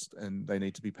finalized and they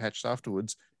need to be patched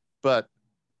afterwards. But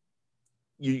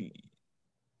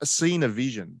seeing a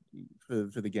vision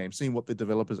for the game, seeing what the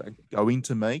developers are going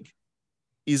to make,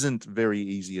 isn't very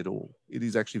easy at all. It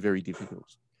is actually very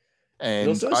difficult.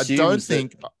 And I don't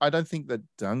think that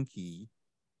Dunkey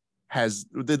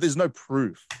there's no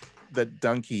proof that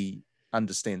Dunkey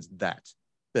understands that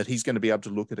he's going to be able to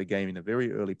look at a game in a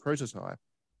very early prototype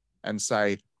and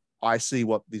say, I see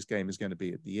what this game is going to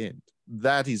be at the end.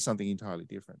 That is something entirely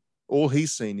different. All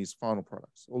he's seen is final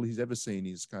products. All he's ever seen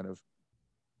is kind of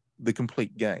the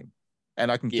complete game.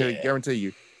 And I can guarantee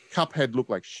you, Cuphead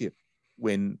looked like shit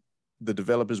when the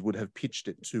developers would have pitched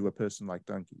it to a person like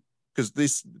Dunkey, because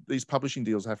these publishing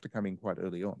deals have to come in quite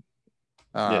early on.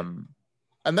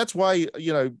 And that's why,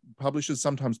 publishers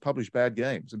sometimes publish bad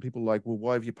games, and people are like, well,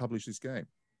 why have you published this game?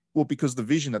 Well, because the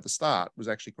vision at the start was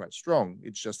actually quite strong.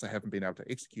 It's just they haven't been able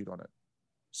to execute on it.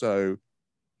 So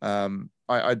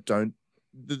I don't,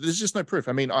 there's just no proof.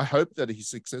 I mean, I hope that he's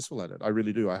successful at it. I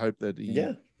really do. I hope that he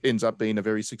ends up being a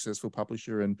very successful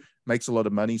publisher and makes a lot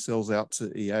of money, sells out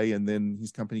to EA, and then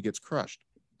his company gets crushed.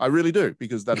 I really do,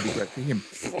 because that'd be great for him.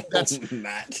 That's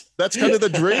kind of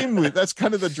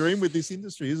the dream with this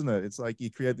industry, isn't it? It's like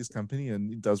you create this company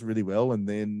and it does really well, and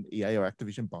then EA or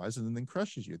Activision buys it and then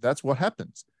crushes you. That's what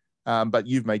happens. But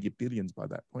you've made your billions by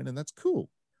that point, and that's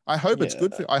cool. I hope it's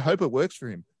good I hope it works for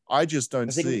him. I just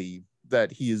don't see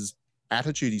that his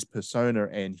attitude, his persona,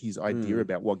 and his idea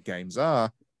about what games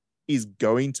are is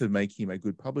going to make him a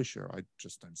good publisher. I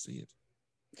just don't see it.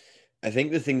 I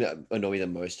think the thing that annoys me the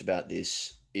most about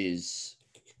this is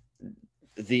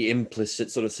the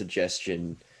implicit sort of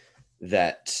suggestion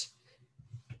that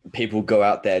people go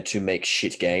out there to make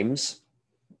shit games.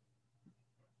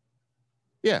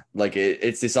 Yeah. Like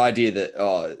it's this idea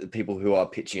that people who are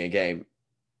pitching a game,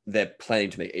 they're planning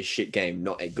to make a shit game,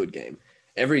 not a good game.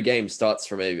 Every game starts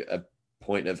from a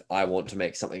point of, I want to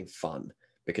make something fun,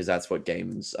 because that's what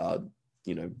games are,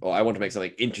 or I want to make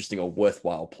something interesting or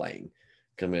worthwhile playing.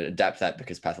 Because I'm going to adapt that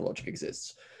because Pathologic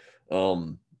exists.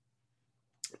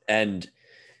 And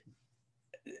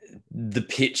the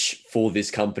pitch for this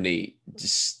company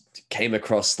just came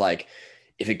across like,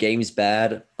 if a game's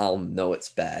bad, I'll know it's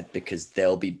bad because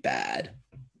they'll be bad.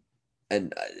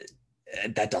 And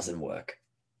that doesn't work.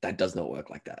 That does not work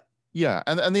like that. Yeah.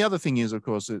 And the other thing is, of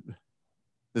course,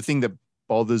 the thing that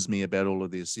bothers me about all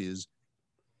of this is,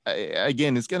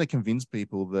 again, it's going to convince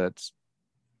people that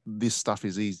this stuff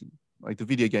is easy. Like, the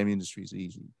video game industry is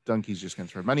easy. Dunkey's just going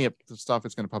to throw money at the stuff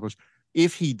it's going to publish.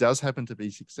 If he does happen to be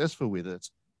successful with it,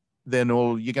 then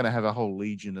you're going to have a whole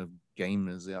legion of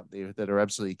gamers out there that are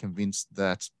absolutely convinced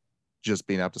that just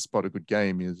being able to spot a good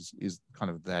game is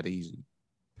kind of that easy.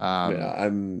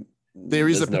 There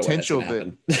is a potential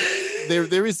that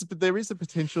there is a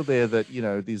potential there that, you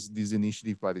know, this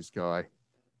initiative by this guy,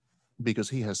 because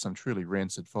he has some truly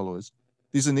rancid followers.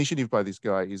 This initiative by this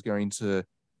guy is going to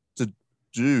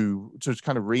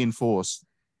kind of reinforce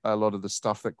a lot of the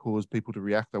stuff that caused people to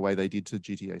react the way they did to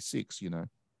GTA 6, you know.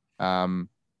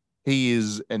 He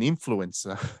is an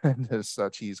influencer, and as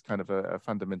such, he's kind of a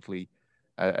fundamentally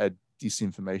a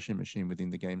disinformation machine within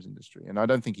the games industry. And I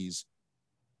don't think he's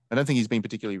been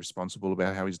particularly responsible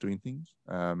about how he's doing things.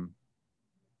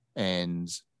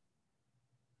 And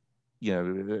you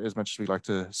know, as much as we like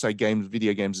to say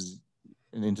video games is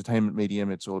an entertainment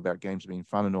medium, it's all about games being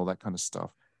fun and all that kind of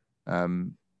stuff.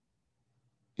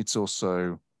 It's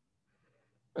also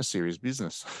a serious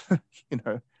business, you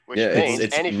know. Which Yeah, means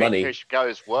it's anything money. which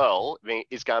goes well, I mean,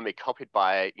 is going to be copied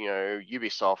by, you know,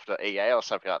 Ubisoft or EA or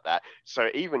something like that. So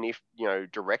even if, you know,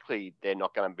 directly they're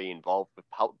not going to be involved with,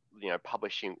 you know,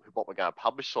 publishing what we're going to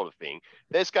publish sort of thing,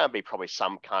 there's going to be probably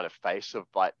some kind of face of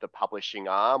like the publishing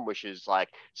arm, which is like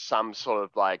some sort of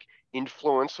like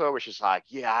influencer, which is like,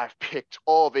 yeah, I've picked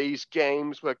all these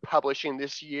games we're publishing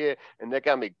this year and they're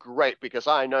going to be great because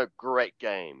I know great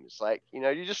games. Like, you know,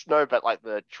 you just know that like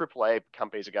the AAA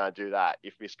companies are going to do that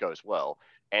if this goes well.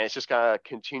 And it's just going to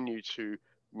continue to,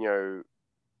 you know,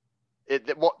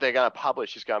 what they're going to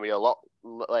publish is going to be a lot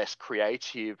less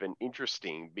creative and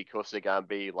interesting because they're going to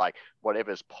be like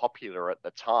whatever's popular at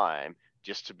the time,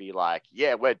 just to be like,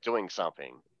 yeah, we're doing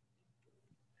something.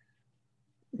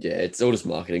 Yeah, it's all just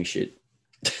marketing shit.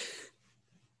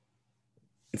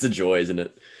 It's a joy, isn't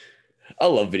it? I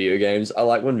love video games. I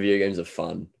like when video games are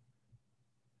fun.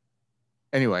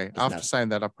 Anyway, Doesn't after have- saying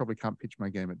that, I probably can't pitch my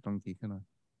game at Donkey, can I?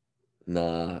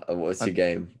 Nah, what's your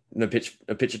game? No, pitch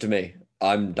it to me.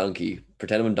 I'm Donkey.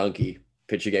 Pretend I'm Donkey.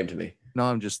 Pitch your game to me. No,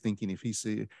 I'm just thinking if he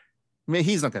see, I mean,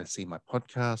 he's not going to see my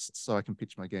podcast, so I can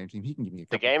pitch my game to him. He can give me a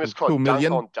The couple game is cool called Dunk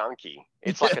million. on Donkey.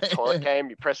 It's like a toilet game.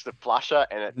 You press the flusher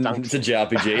and it dunks. It's a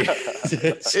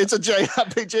JRPG. It's a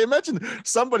JRPG. Imagine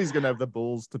somebody's going to have the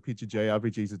balls to pitch a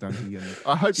JRPG to Donkey, and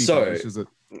I hope he publishes it.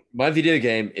 My video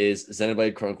game is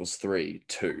Xenoblade Chronicles 3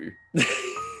 2.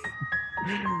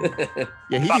 Yeah, he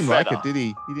But didn't like better. it, did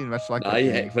he? He didn't much like Nah,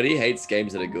 it. but he hates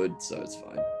games that are good, so it's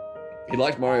fine. He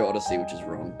liked Mario Odyssey, which is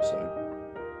wrong, so.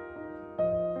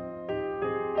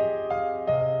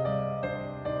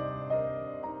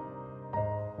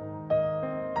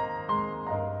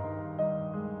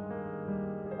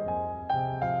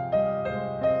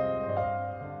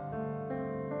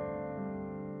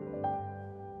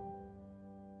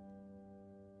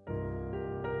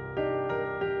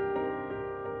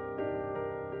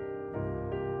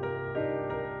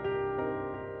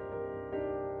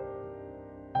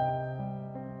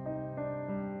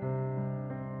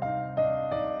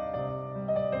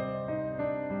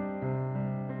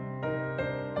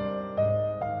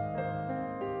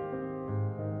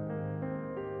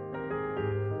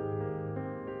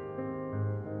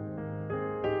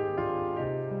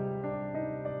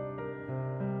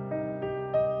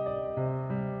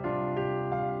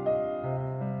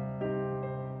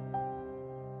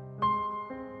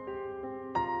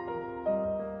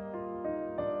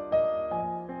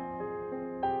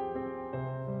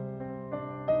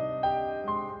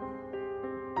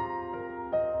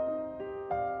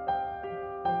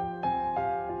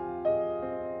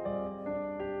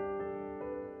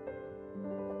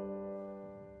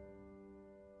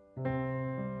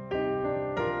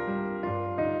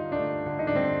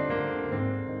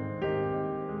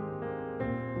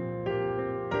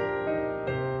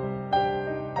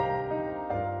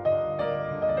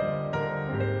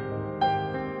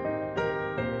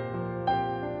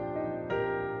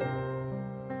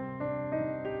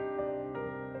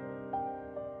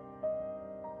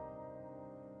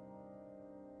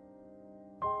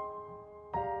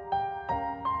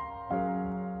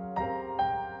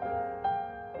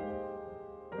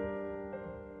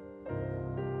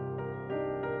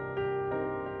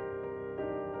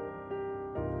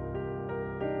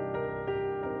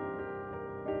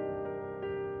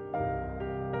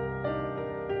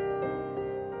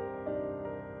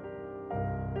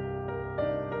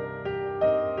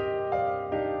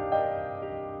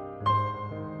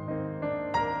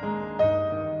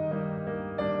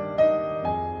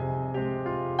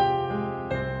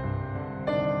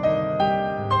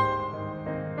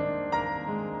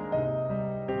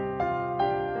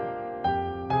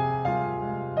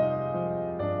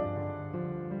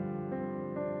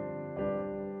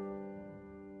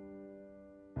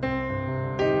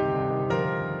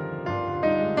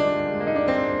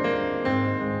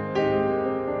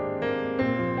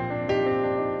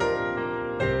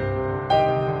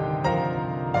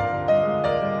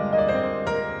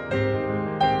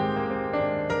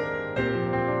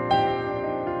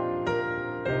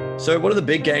 So one of the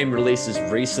big game releases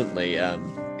recently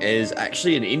is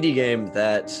actually an indie game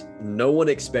that no one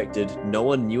expected, no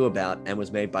one knew about, and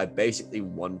was made by basically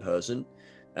one person.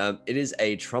 It is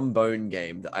a trombone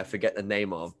game that I forget the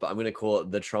name of, but I'm going to call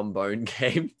it the Trombone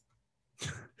Game.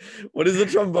 What is the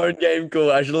trombone game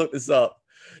called? I should look this up.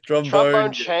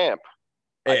 Trombone Champ.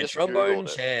 Yeah, Trombone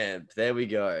Champ. There we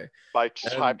go. By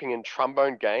typing in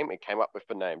Trombone Game, it came up with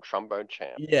the name Trombone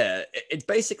Champ. Yeah, it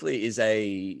basically is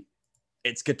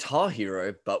it's Guitar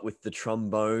Hero, but with the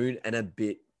trombone and a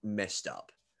bit messed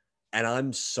up. And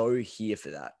I'm so here for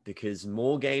that because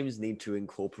more games need to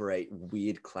incorporate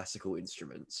weird classical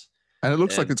instruments. And it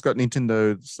looks like it's got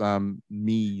Nintendo's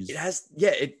Mii's. It has, yeah,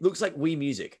 it looks like Wii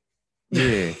Music.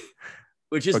 Yeah.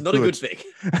 Which is not a good thing.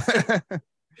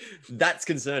 That's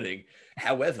concerning.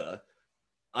 However,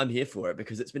 I'm here for it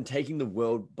because it's been taking the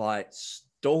world by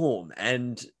storm.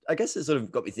 And I guess it sort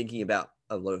of got me thinking about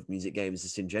a lot of music games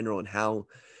just in general and how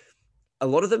a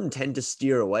lot of them tend to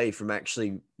steer away from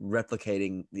actually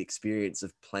replicating the experience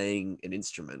of playing an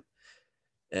instrument.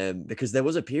 Because there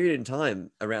was a period in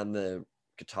time around the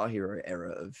Guitar Hero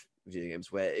era of video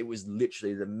games where it was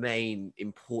literally the main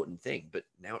important thing, but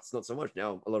now it's not so much.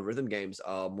 Now a lot of rhythm games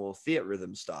are more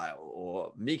Theatrhythm style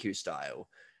or Miku style,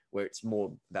 where it's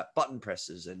more about button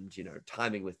presses and, you know,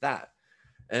 timing with that.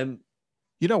 You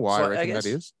know why I reckon that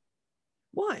is?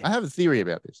 Why? I have a theory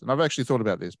about this, and I've actually thought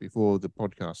about this before the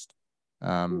podcast.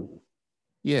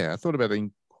 Yeah, I thought about it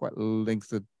in quite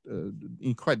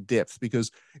in quite depth, because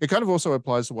it kind of also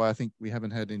applies to why I think we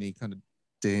haven't had any kind of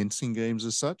dancing games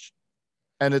as such.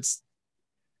 And it's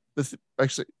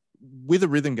actually with a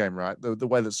rhythm game, right? The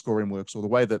way that scoring works, or the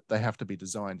way that they have to be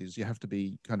designed, is you have to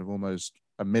be kind of almost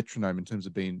a metronome in terms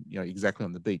of being, you know, exactly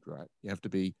on the beat, right? You have to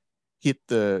be hit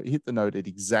the note at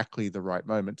exactly the right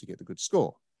moment to get the good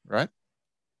score, right?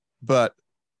 But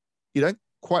you don't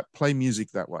quite play music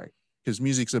that way, because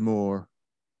music's a more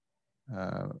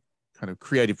kind of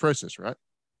creative process, right?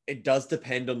 It does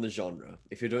depend on the genre.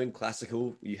 If you're doing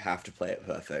classical, you have to play it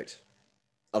perfect.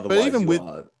 Otherwise, but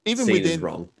even within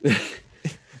wrong.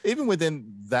 Even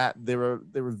within that, there are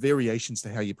variations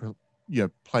to how you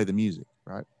play the music,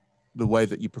 right? The way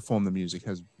that you perform the music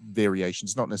has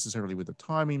variations, not necessarily with the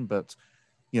timing, but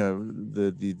you know,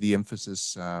 the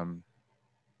emphasis on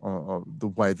the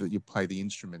way that you play the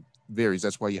instrument varies.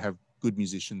 That's why you have good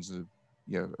musicians,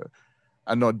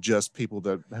 are not just people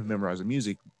that have memorized the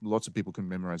music. Lots of people can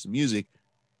memorize the music.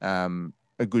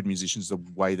 A good musician is the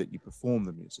way that you perform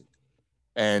the music.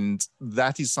 And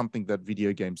that is something that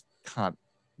video games can't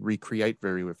recreate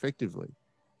very effectively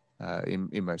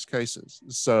in most cases.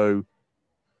 So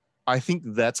I think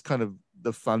that's kind of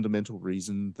the fundamental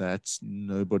reason that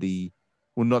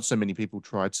not so many people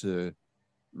try to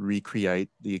recreate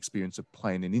the experience of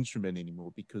playing an instrument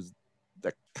anymore, because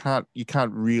you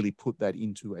can't really put that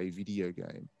into a video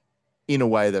game in a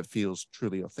way that feels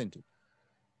truly authentic.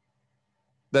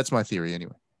 That's my theory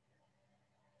anyway.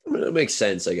 I mean, it makes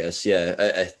sense, I guess.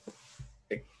 Yeah.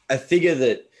 I figure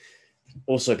that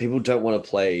also people don't want to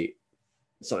play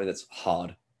something that's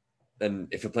hard. And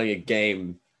if you're playing a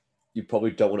game, you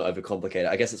probably don't want to overcomplicate it.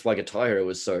 I guess that's why Guitar Hero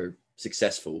was so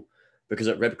successful, because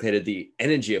it replicated the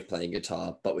energy of playing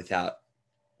guitar, but without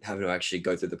having to actually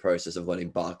go through the process of learning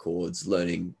bar chords,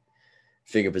 learning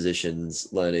finger positions,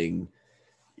 learning,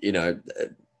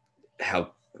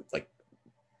 how like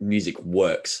music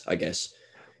works, I guess.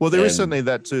 Well, there is certainly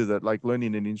that too, that like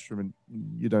learning an instrument,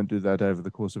 you don't do that over the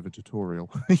course of a tutorial.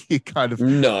 You kind of...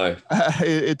 No.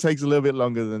 It takes a little bit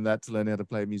longer than that to learn how to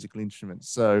play a musical instrument.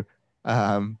 So,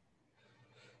 a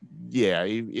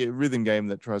rhythm game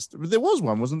that tries to... There was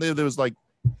one, wasn't there? There was like...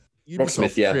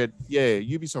 Rocksmith,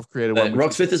 Ubisoft created one.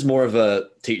 Rocksmith is more of a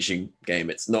teaching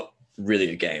game. It's not really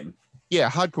a game.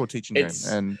 Yeah, hardcore teaching game.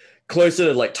 And closer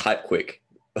to like Type Quick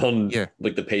on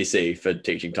like the PC for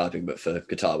teaching typing, but for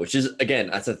guitar, which is, again,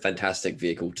 that's a fantastic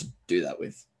vehicle to do that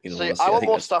with. See, I want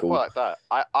more stuff like that.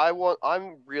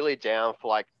 I'm really down for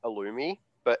like Illumi,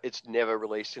 but it's never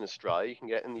released in Australia. You can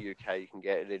get it in the UK, you can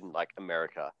get it in like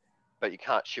America, but you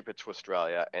can't ship it to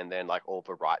Australia, and then like all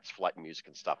the rights for like music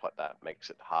and stuff like that makes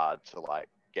it hard to like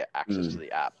get access to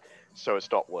the app, so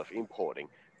it's not worth importing.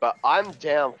 But I'm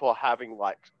down for having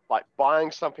like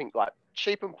buying something like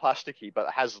cheap and plasticky, but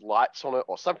it has lights on it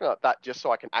or something like that, just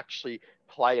so I can actually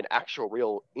play an actual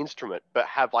real instrument, but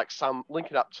have like some link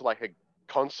it up to like a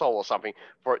console or something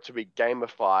for it to be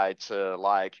gamified to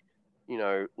like,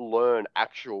 learn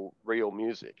actual real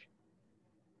music.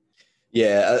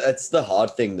 Yeah, that's the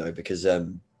hard thing though, because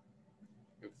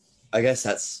I guess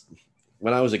that's,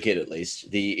 when I was a kid at least,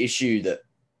 the issue that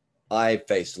I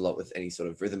faced a lot with any sort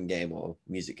of rhythm game or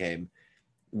music game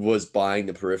was buying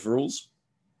the peripherals.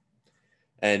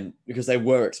 And because they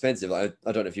were expensive, I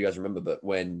don't know if you guys remember, but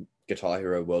when Guitar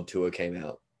Hero World Tour came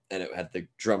out and it had the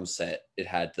drum set, it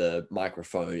had the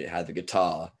microphone, it had the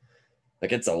guitar.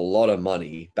 Like, it's a lot of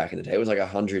money back in the day. It was like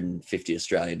 150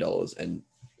 Australian dollars. And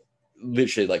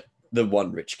literally, like, the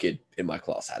one rich kid in my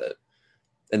class had it.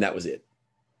 And that was it.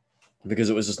 Because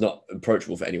it was just not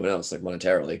approachable for anyone else, like,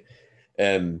 monetarily.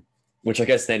 Which I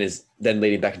guess then is then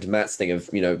leading back into Matt's thing of,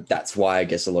 you know, that's why I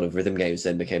guess a lot of rhythm games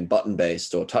then became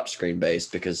button-based or touchscreen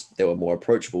based, because they were more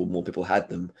approachable, more people had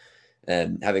them.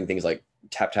 And having things like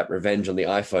Tap Tap Revenge on the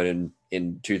iPhone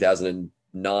in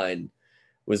 2009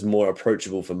 was more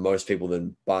approachable for most people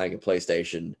than buying a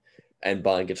PlayStation and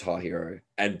buying Guitar Hero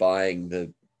and buying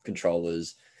the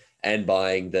controllers and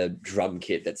buying the drum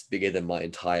kit that's bigger than my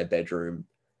entire bedroom.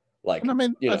 Like, And I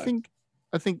mean, you know,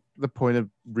 I think the point of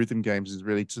rhythm games is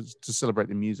really to celebrate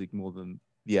the music more than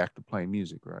the act of playing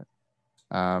music, right?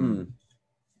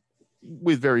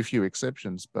 With very few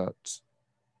exceptions, but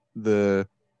the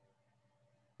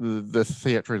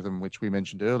Theatrhythm, which we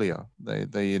mentioned earlier,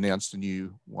 they announced a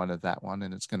new one of that one,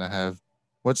 and it's going to have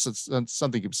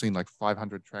something you've seen, like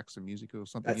 500 tracks of music or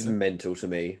something. That's mental to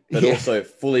me, but Yeah. also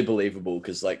fully believable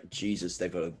because, like, Jesus, they've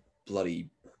got a bloody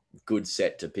good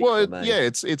set to pick from. Yeah,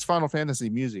 it's Final Fantasy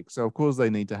music, so of course they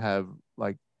need to have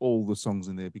like all the songs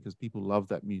in there because people love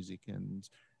that music, and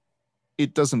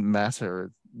it doesn't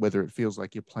matter whether it feels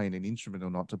like you're playing an instrument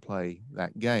or not to play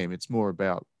that game. It's more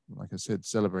about, like I said,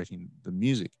 celebrating the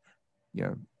music, you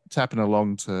know, tapping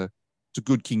along to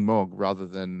Good King Mog rather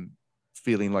than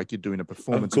feeling like you're doing a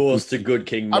performance. Of course, to Good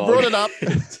King Mog. I brought it up.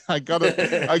 I got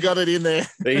it in there.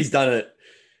 He's done it.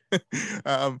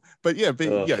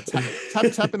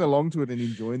 Tapping along to it and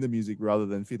enjoying the music rather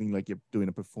than feeling like you're doing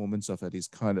a performance of it is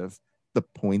kind of the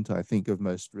point, I think, of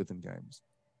most rhythm games.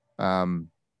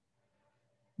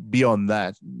 Beyond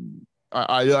that,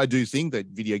 I do think that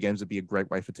video games would be a great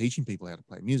way for teaching people how to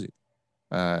play music.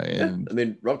 And I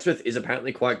mean, Rocksmith is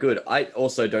apparently quite good. I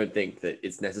also don't think that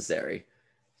it's necessary,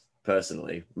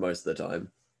 personally, most of the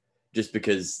time, just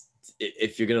because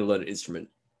if you're going to learn an instrument,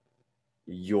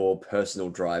 your personal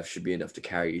drive should be enough to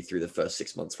carry you through the first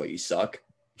 6 months where you suck.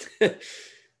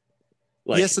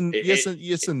 Yes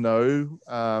and no.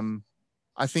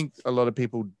 I think a lot of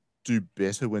people do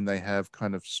better when they have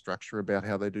kind of structure about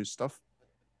how they do stuff.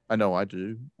 I know I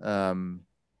do.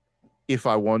 If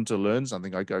I want to learn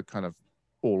something, I go kind of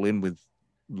all in with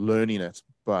learning it,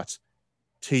 but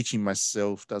teaching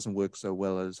myself doesn't work so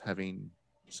well as having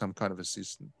some kind of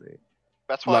assistant there.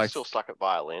 That's why I still suck at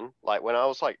violin. Like, when I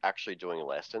was like actually doing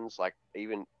lessons, like,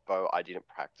 even though I didn't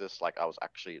practice, like, I was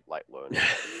actually like learning.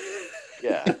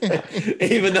 Yeah.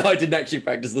 Even though I didn't actually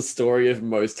practice, the story of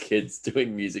most kids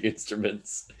doing music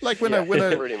instruments. Like when I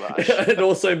pretty much. And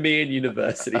also me in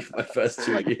university for my first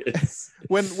 2 years.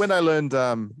 When I learned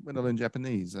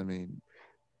Japanese, I mean,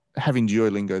 having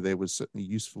Duolingo there was certainly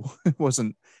useful. It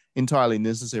wasn't entirely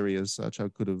necessary as such. I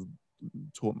could have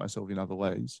taught myself in other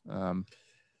ways. I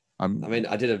mean,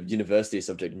 I did a university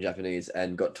subject in Japanese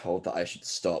and got told that I should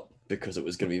stop because it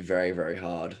was going to be very, very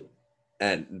hard.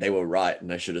 And they were right,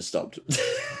 and I should have stopped.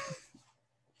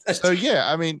 So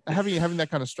yeah, I mean, having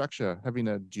that kind of structure, having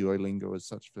a Duolingo as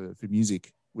such for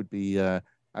music would be a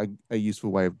useful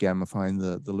way of gamifying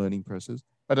the learning process.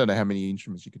 I don't know how many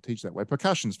instruments you could teach that way.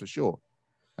 Percussion's for sure.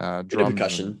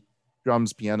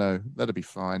 Drums, piano, that'd be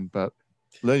fine. But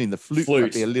learning the flute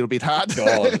might be a little bit hard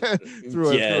through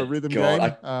a rhythm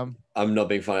game. I'm not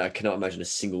being funny. I cannot imagine a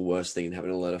single worse thing than having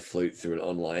to learn a flute through an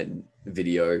online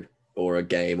video or a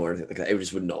game or anything like that. It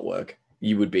just would not work.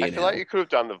 You would be. I feel like you could have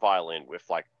done the violin with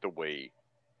like the Wii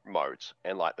remote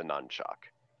and like the nunchuck,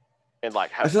 and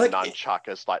like have the nunchuck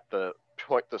as like the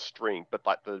point the string, but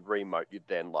like the remote you'd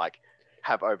then like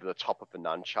have over the top of the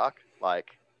nunchuck,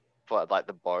 like for like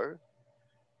the bow.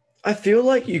 I feel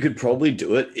like you could probably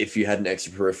do it if you had an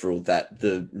extra peripheral that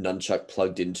the nunchuck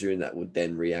plugged into and that would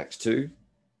then react to.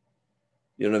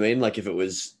 You know what I mean? Like if it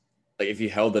was, like if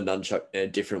you held the nunchuck in a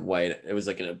different way, and it was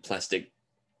like in a plastic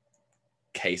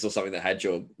case or something that had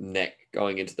your neck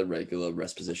going into the regular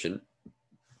rest position,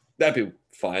 that'd be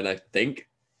fine, I think.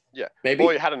 Yeah. Maybe.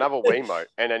 Or you had another Wiimote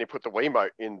and then you put the Wiimote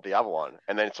in the other one,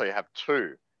 and then so you have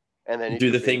two. And then you do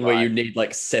the thing where you need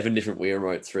like 7 different Wii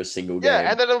remotes for a single game.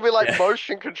 Yeah, and then it'll be like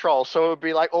motion control. So it'll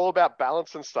be like all about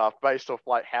balance and stuff based off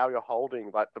like how you're holding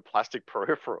like the plastic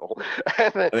peripheral.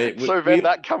 And then, then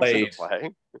that comes into play.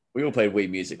 We all played Wii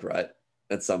Music, right?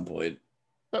 At some point.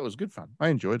 That was good fun. I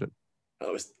enjoyed it.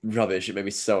 It was rubbish. It made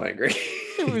me so angry.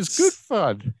 It was good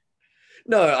fun.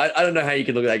 No, I don't know how you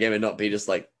can look at that game and not be just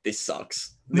like, this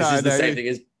sucks. This is the same thing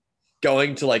as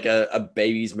going to like a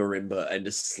baby's marimba and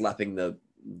just slapping the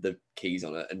the keys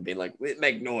on it and being like,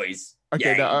 make noise.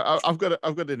 Okay, Yay. now I've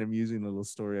got an amusing little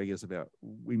story, I guess, about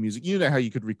Wii Music. You know how you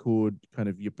could record kind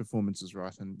of your performances,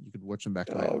 right, and you could watch them back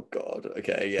later. Oh God.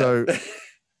 Okay. Yeah. So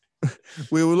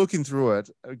we were looking through it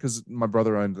because my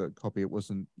brother owned the copy. It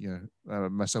wasn't,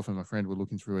 myself and my friend were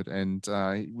looking through it, and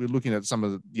we were looking at some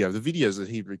of the videos that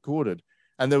he'd recorded.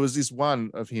 And there was this one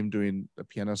of him doing a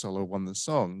piano solo on the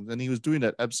song, and he was doing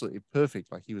it absolutely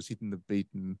perfect. Like he was hitting the beat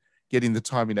and getting the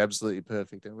timing absolutely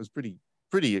perfect. And it was pretty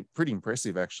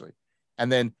impressive, actually.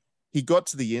 And then he got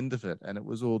to the end of it, and it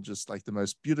was all just like the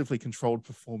most beautifully controlled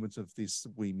performance of this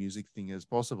Wii Music thing as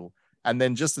possible. And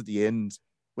then just at the end,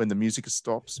 when the music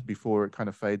stops before it kind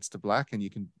of fades to black and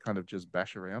you can kind of just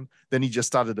bash around, then he just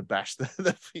started to bash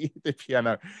the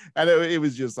piano. And it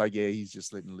was just like, yeah, he's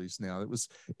just letting loose now.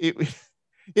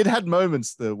 It had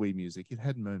moments, the Wii Music. It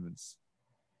had moments.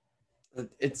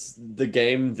 It's the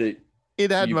game that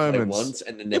it had you play moments once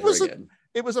and then never again.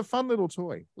 It was a fun little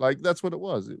toy. Like that's what it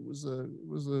was. It was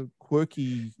a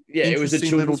quirky. Yeah, it was a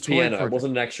children's piano. Project. It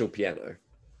wasn't an actual piano.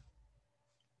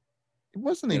 It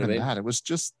wasn't even that. It was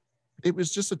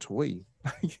just a toy.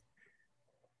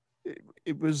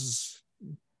 it was.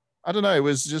 I don't know. It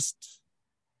was just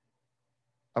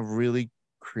a really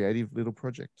creative little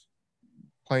project,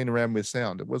 playing around with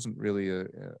sound. It wasn't really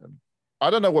I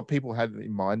don't know what people had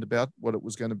in mind about what it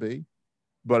was going to be,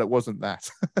 but it wasn't that.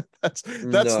 that's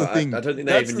the thing. I don't think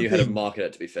they even knew how to market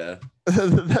it, to be fair.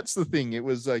 That's the thing. It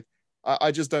was like,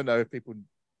 I just don't know if people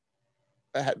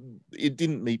it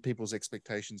didn't meet people's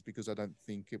expectations, because I don't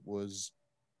think it was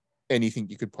anything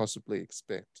you could possibly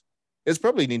expect. It's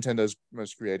probably Nintendo's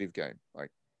most creative game,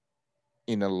 like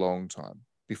in a long time,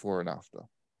 before and after.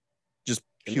 Just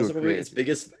pure its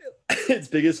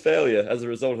biggest failure as a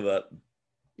result of that.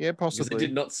 Yeah, possibly. Because it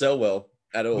did not sell well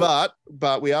at all.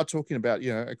 But we are talking about,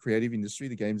 a creative industry.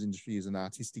 The games industry is an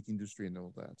artistic industry and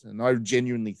all that. And I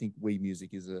genuinely think Wii Music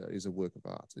is a work of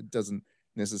art. It doesn't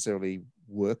necessarily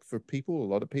work for people,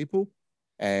 a lot of people,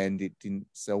 and it didn't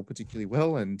sell particularly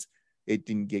well, and it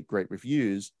didn't get great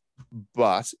reviews.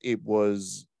 But it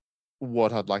was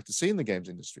what I'd like to see in the games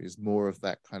industry, is more of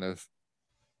that kind of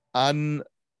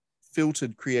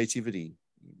unfiltered creativity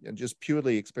and just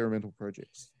purely experimental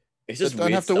projects. It's just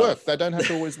don't have to work. They don't have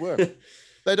to always work.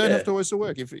 They don't have to always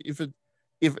work.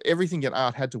 If everything in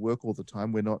art had to work all the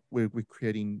time, we're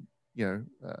creating,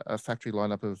 a factory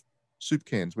lineup of soup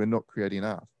cans. We're not creating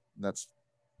art.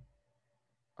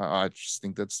 I just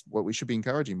think that's what we should be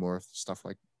encouraging, more of stuff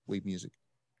like Wii Music.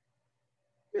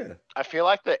 Yeah. I feel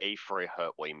like the E3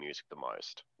 hurt Wii Music the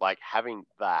most. Like having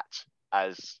that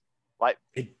as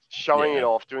showing it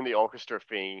off, doing the orchestra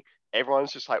thing.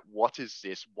 Everyone's just like, what is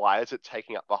this? Why is it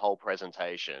taking up the whole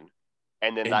presentation?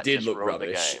 And then that did look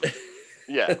rubbish. The game.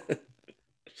 Yeah.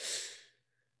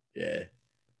 Yeah.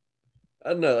 I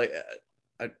don't know. Like,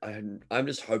 I'm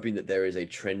just hoping that there is a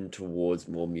trend towards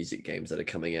more music games that are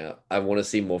coming out. I want to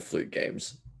see more flute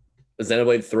games.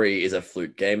 Xenoblade 3 is a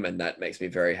flute game, and that makes me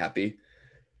very happy.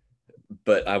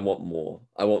 But I want more.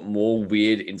 I want more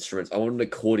weird instruments. I want an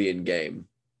accordion game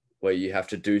where you have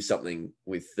to do something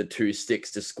with the two sticks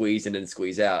to squeeze in and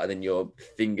squeeze out, and then your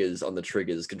fingers on the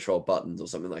triggers control buttons or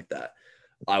something like that.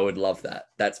 I would love that.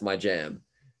 That's my jam.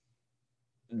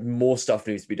 More stuff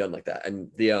needs to be done like that. And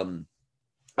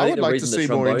I think the reason the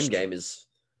trombone game is.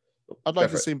 I'd like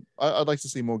to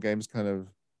see more games kind of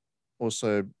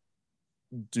also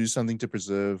do something to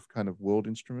preserve kind of world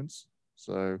instruments.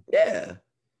 So yeah,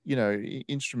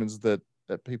 instruments that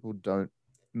people don't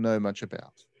know much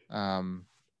about.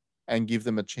 And give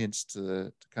them a chance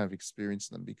to kind of experience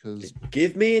them, because...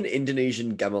 Give me an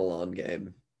Indonesian gamelan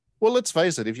game. Well, let's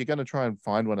face it, if you're going to try and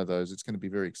find one of those, it's going to be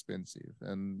very expensive.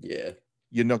 And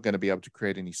you're not going to be able to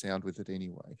create any sound with it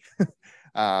anyway.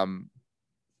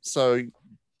 So,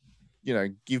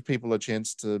 give people a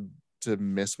chance to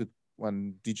mess with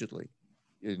one digitally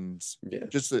and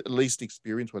just at least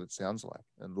experience what it sounds like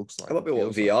and looks like. That might be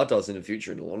what VR does in the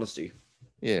future, in all honesty.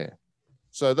 Yeah.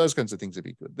 So those kinds of things would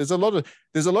be good. There's a lot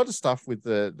of stuff with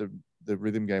the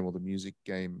rhythm game or the music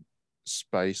game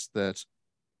space that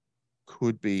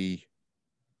could be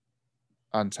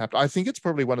untapped. I think it's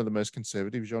probably one of the most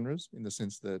conservative genres, in the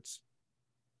sense that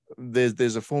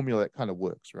there's a formula that kind of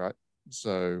works, right?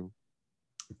 So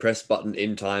press button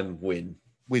in time, win.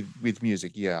 With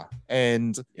music, yeah.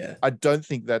 And I don't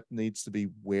think that needs to be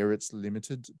where it's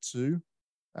limited to.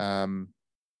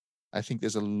 I think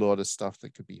there's a lot of stuff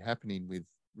that could be happening with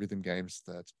rhythm games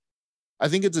that I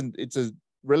think it's a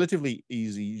relatively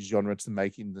easy genre to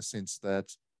make, in the sense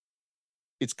that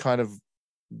it's kind of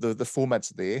the format's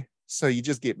there. So you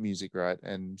just get music, right?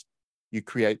 And you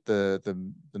create the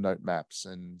note maps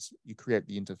and you create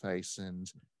the interface.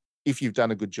 And if you've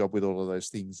done a good job with all of those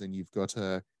things, then you've got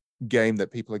a game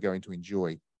that people are going to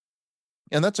enjoy.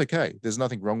 And that's okay. There's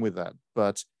nothing wrong with that.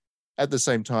 But at the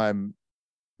same time,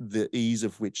 the ease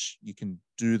of which you can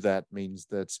do that means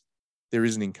that there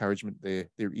is an encouragement there.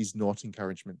 There is not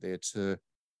encouragement there to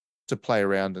play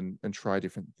around and try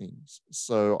different things.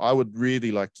 So I would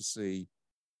really like to see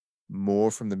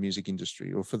more from the music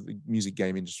industry, or for the music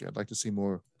game industry. I'd like to see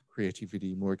more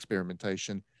creativity, more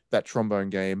experimentation. That trombone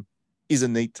game is a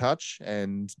neat touch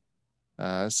and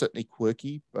certainly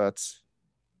quirky, but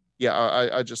yeah,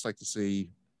 I just like to see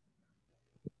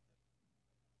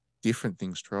different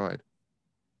things tried.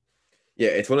 Yeah,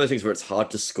 it's one of those things where it's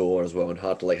hard to score as well, and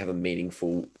hard to like have a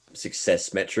meaningful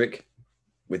success metric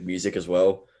with music as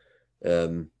well.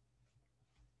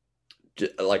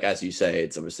 Like as you say,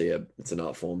 it's obviously it's an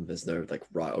art form. There's no like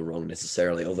right or wrong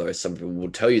necessarily, although some people will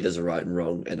tell you there's a right and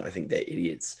wrong, and I think they're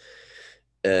idiots.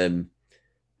 And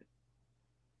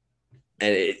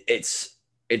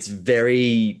it's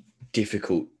very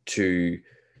difficult to,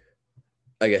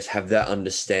 I guess, have that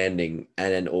understanding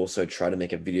and then also try to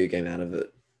make a video game out of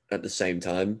it at the same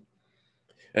time.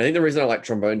 And I think the reason I like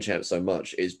Trombone Champ so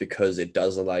much is because it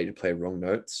does allow you to play wrong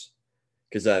notes.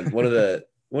 Because one of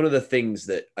the things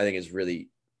that I think is really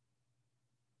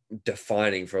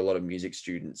defining for a lot of music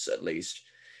students, at least,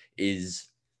 is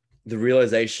the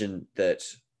realization that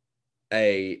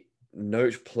a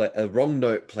wrong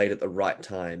note played at the right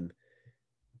time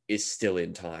is still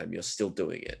in time. You're still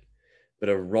doing it. But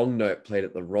a wrong note played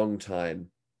at the wrong time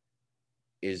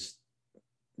it's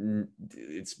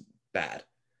bad.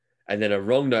 And then a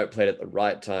wrong note played at the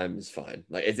right time is fine.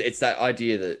 Like it's that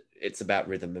idea that it's about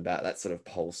rhythm, about that sort of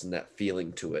pulse and that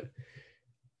feeling to it.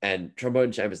 And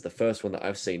Trombone Champ is the first one that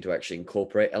I've seen to actually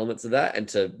incorporate elements of that and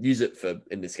to use it for,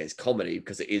 in this case, comedy,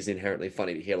 because it is inherently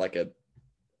funny to hear like a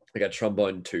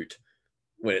trombone toot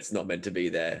when it's not meant to be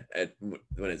there, and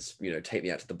when it's, take me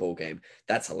out to the ball game.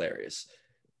 That's hilarious.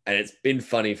 And it's been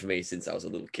funny for me since I was a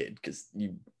little kid, because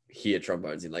you hear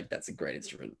trombones and like, that's a great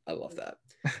instrument. I love that.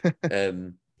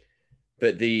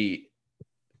 But a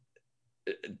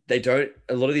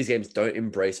lot of these games don't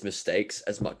embrace mistakes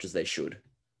as much as they should.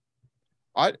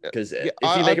 Because if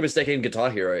you make a mistake in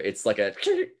Guitar Hero, it's like a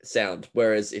sound.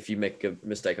 Whereas if you make a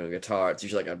mistake on a guitar, it's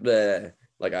usually like a bleh,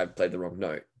 like I played the wrong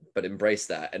note. But embrace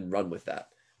that and run with that.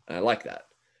 And I like that.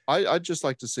 I'd just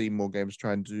like to see more games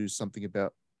try and do something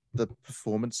about the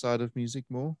performance side of music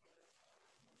more.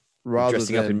 Rather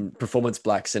dressing up in performance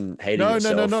blacks and hating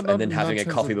yourself and then having a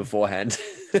coffee beforehand.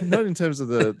 Not in terms of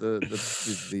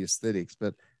the aesthetics,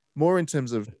 but more in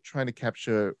terms of trying to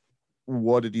capture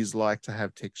what it is like to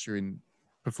have texture in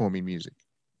performing music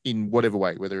in whatever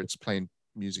way, whether it's playing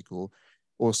music or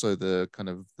also the kind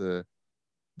of the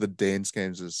dance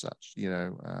games as such,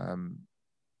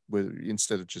 where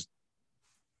instead of just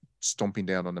stomping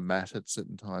down on the mat at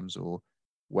certain times or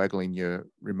waggling your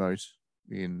remote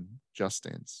in Just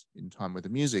Dance in time with the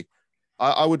music,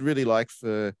 I would really like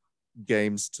for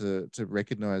games to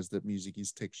recognize that music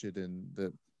is textured and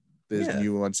that there's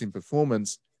nuance in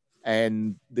performance,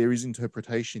 and there is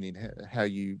interpretation in how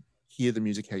you hear the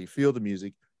music, how you feel the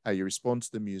music, how you respond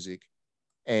to the music,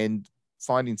 and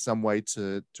finding some way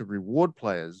to reward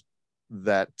players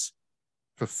that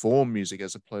perform music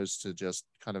as opposed to just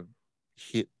kind of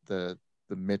hit the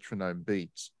metronome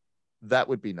beats. That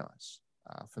would be nice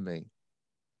for me.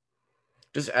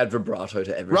 Just add vibrato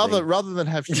to everything. Rather than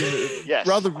have yes.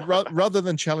 rather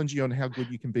than challenge you on how good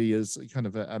you can be as kind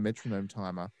of a metronome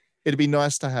timer, it'd be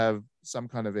nice to have some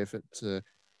kind of effort to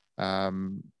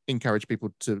encourage people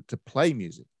to play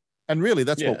music. And really,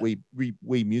 that's what we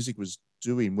music was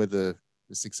doing, whether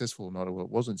it's successful or not, or it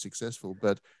wasn't successful.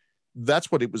 But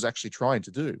that's what it was actually trying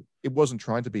to do. It wasn't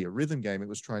trying to be a rhythm game. It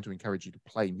was trying to encourage you to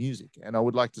play music. And I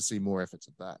would like to see more efforts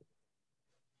of that.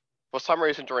 For some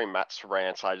reason during Matt's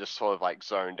rant, I just sort of like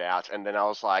zoned out. And then I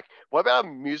was like, what about a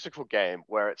musical game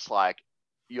where it's like,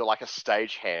 you're like a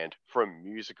stagehand for a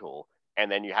musical, and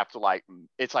then you have to like,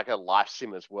 it's like a life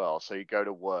sim as well. So you go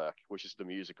to work, which is the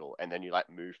musical, and then you like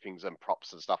move things and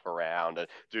props and stuff around and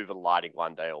do the lighting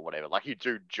one day or whatever. Like you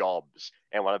do jobs,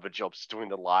 and one of the jobs is doing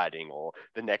the lighting, or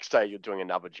the next day you're doing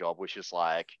another job, which is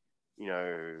like,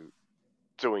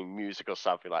 doing music or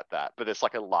something like that. But it's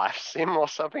like a life sim or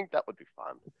something. That would be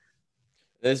fun.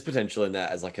 There's potential in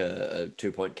that as like a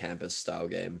 2 Point Campus style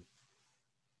game.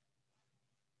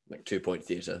 Like 2 Point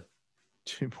Theatre.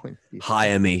 2 Point Theatre.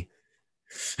 Hire me.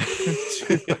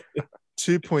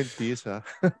 2 Point Theatre.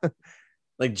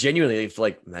 Like genuinely, if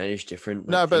like manage different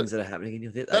things that are happening in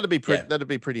your theatre. That'd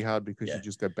be pretty hard because you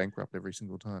just go bankrupt every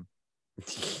single time.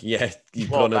 Yeah, you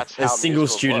put Well, on that's a how single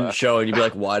musicals student work. show and you'd be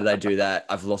like, why did I do that?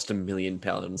 I've lost £1 million.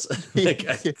 Like,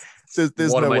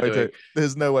 There's what no am I way doing?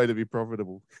 there's no way to be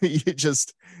profitable.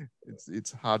 It's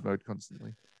hard mode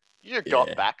constantly. You got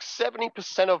Yeah. back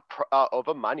 70% of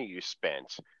the money you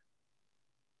spent.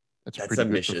 That's That's pretty good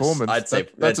ambitious. performance. I'd say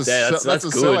that's a that's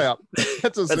sellout. good.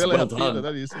 That's a That's sellout well theater, done.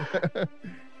 that is.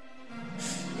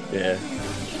 Yeah.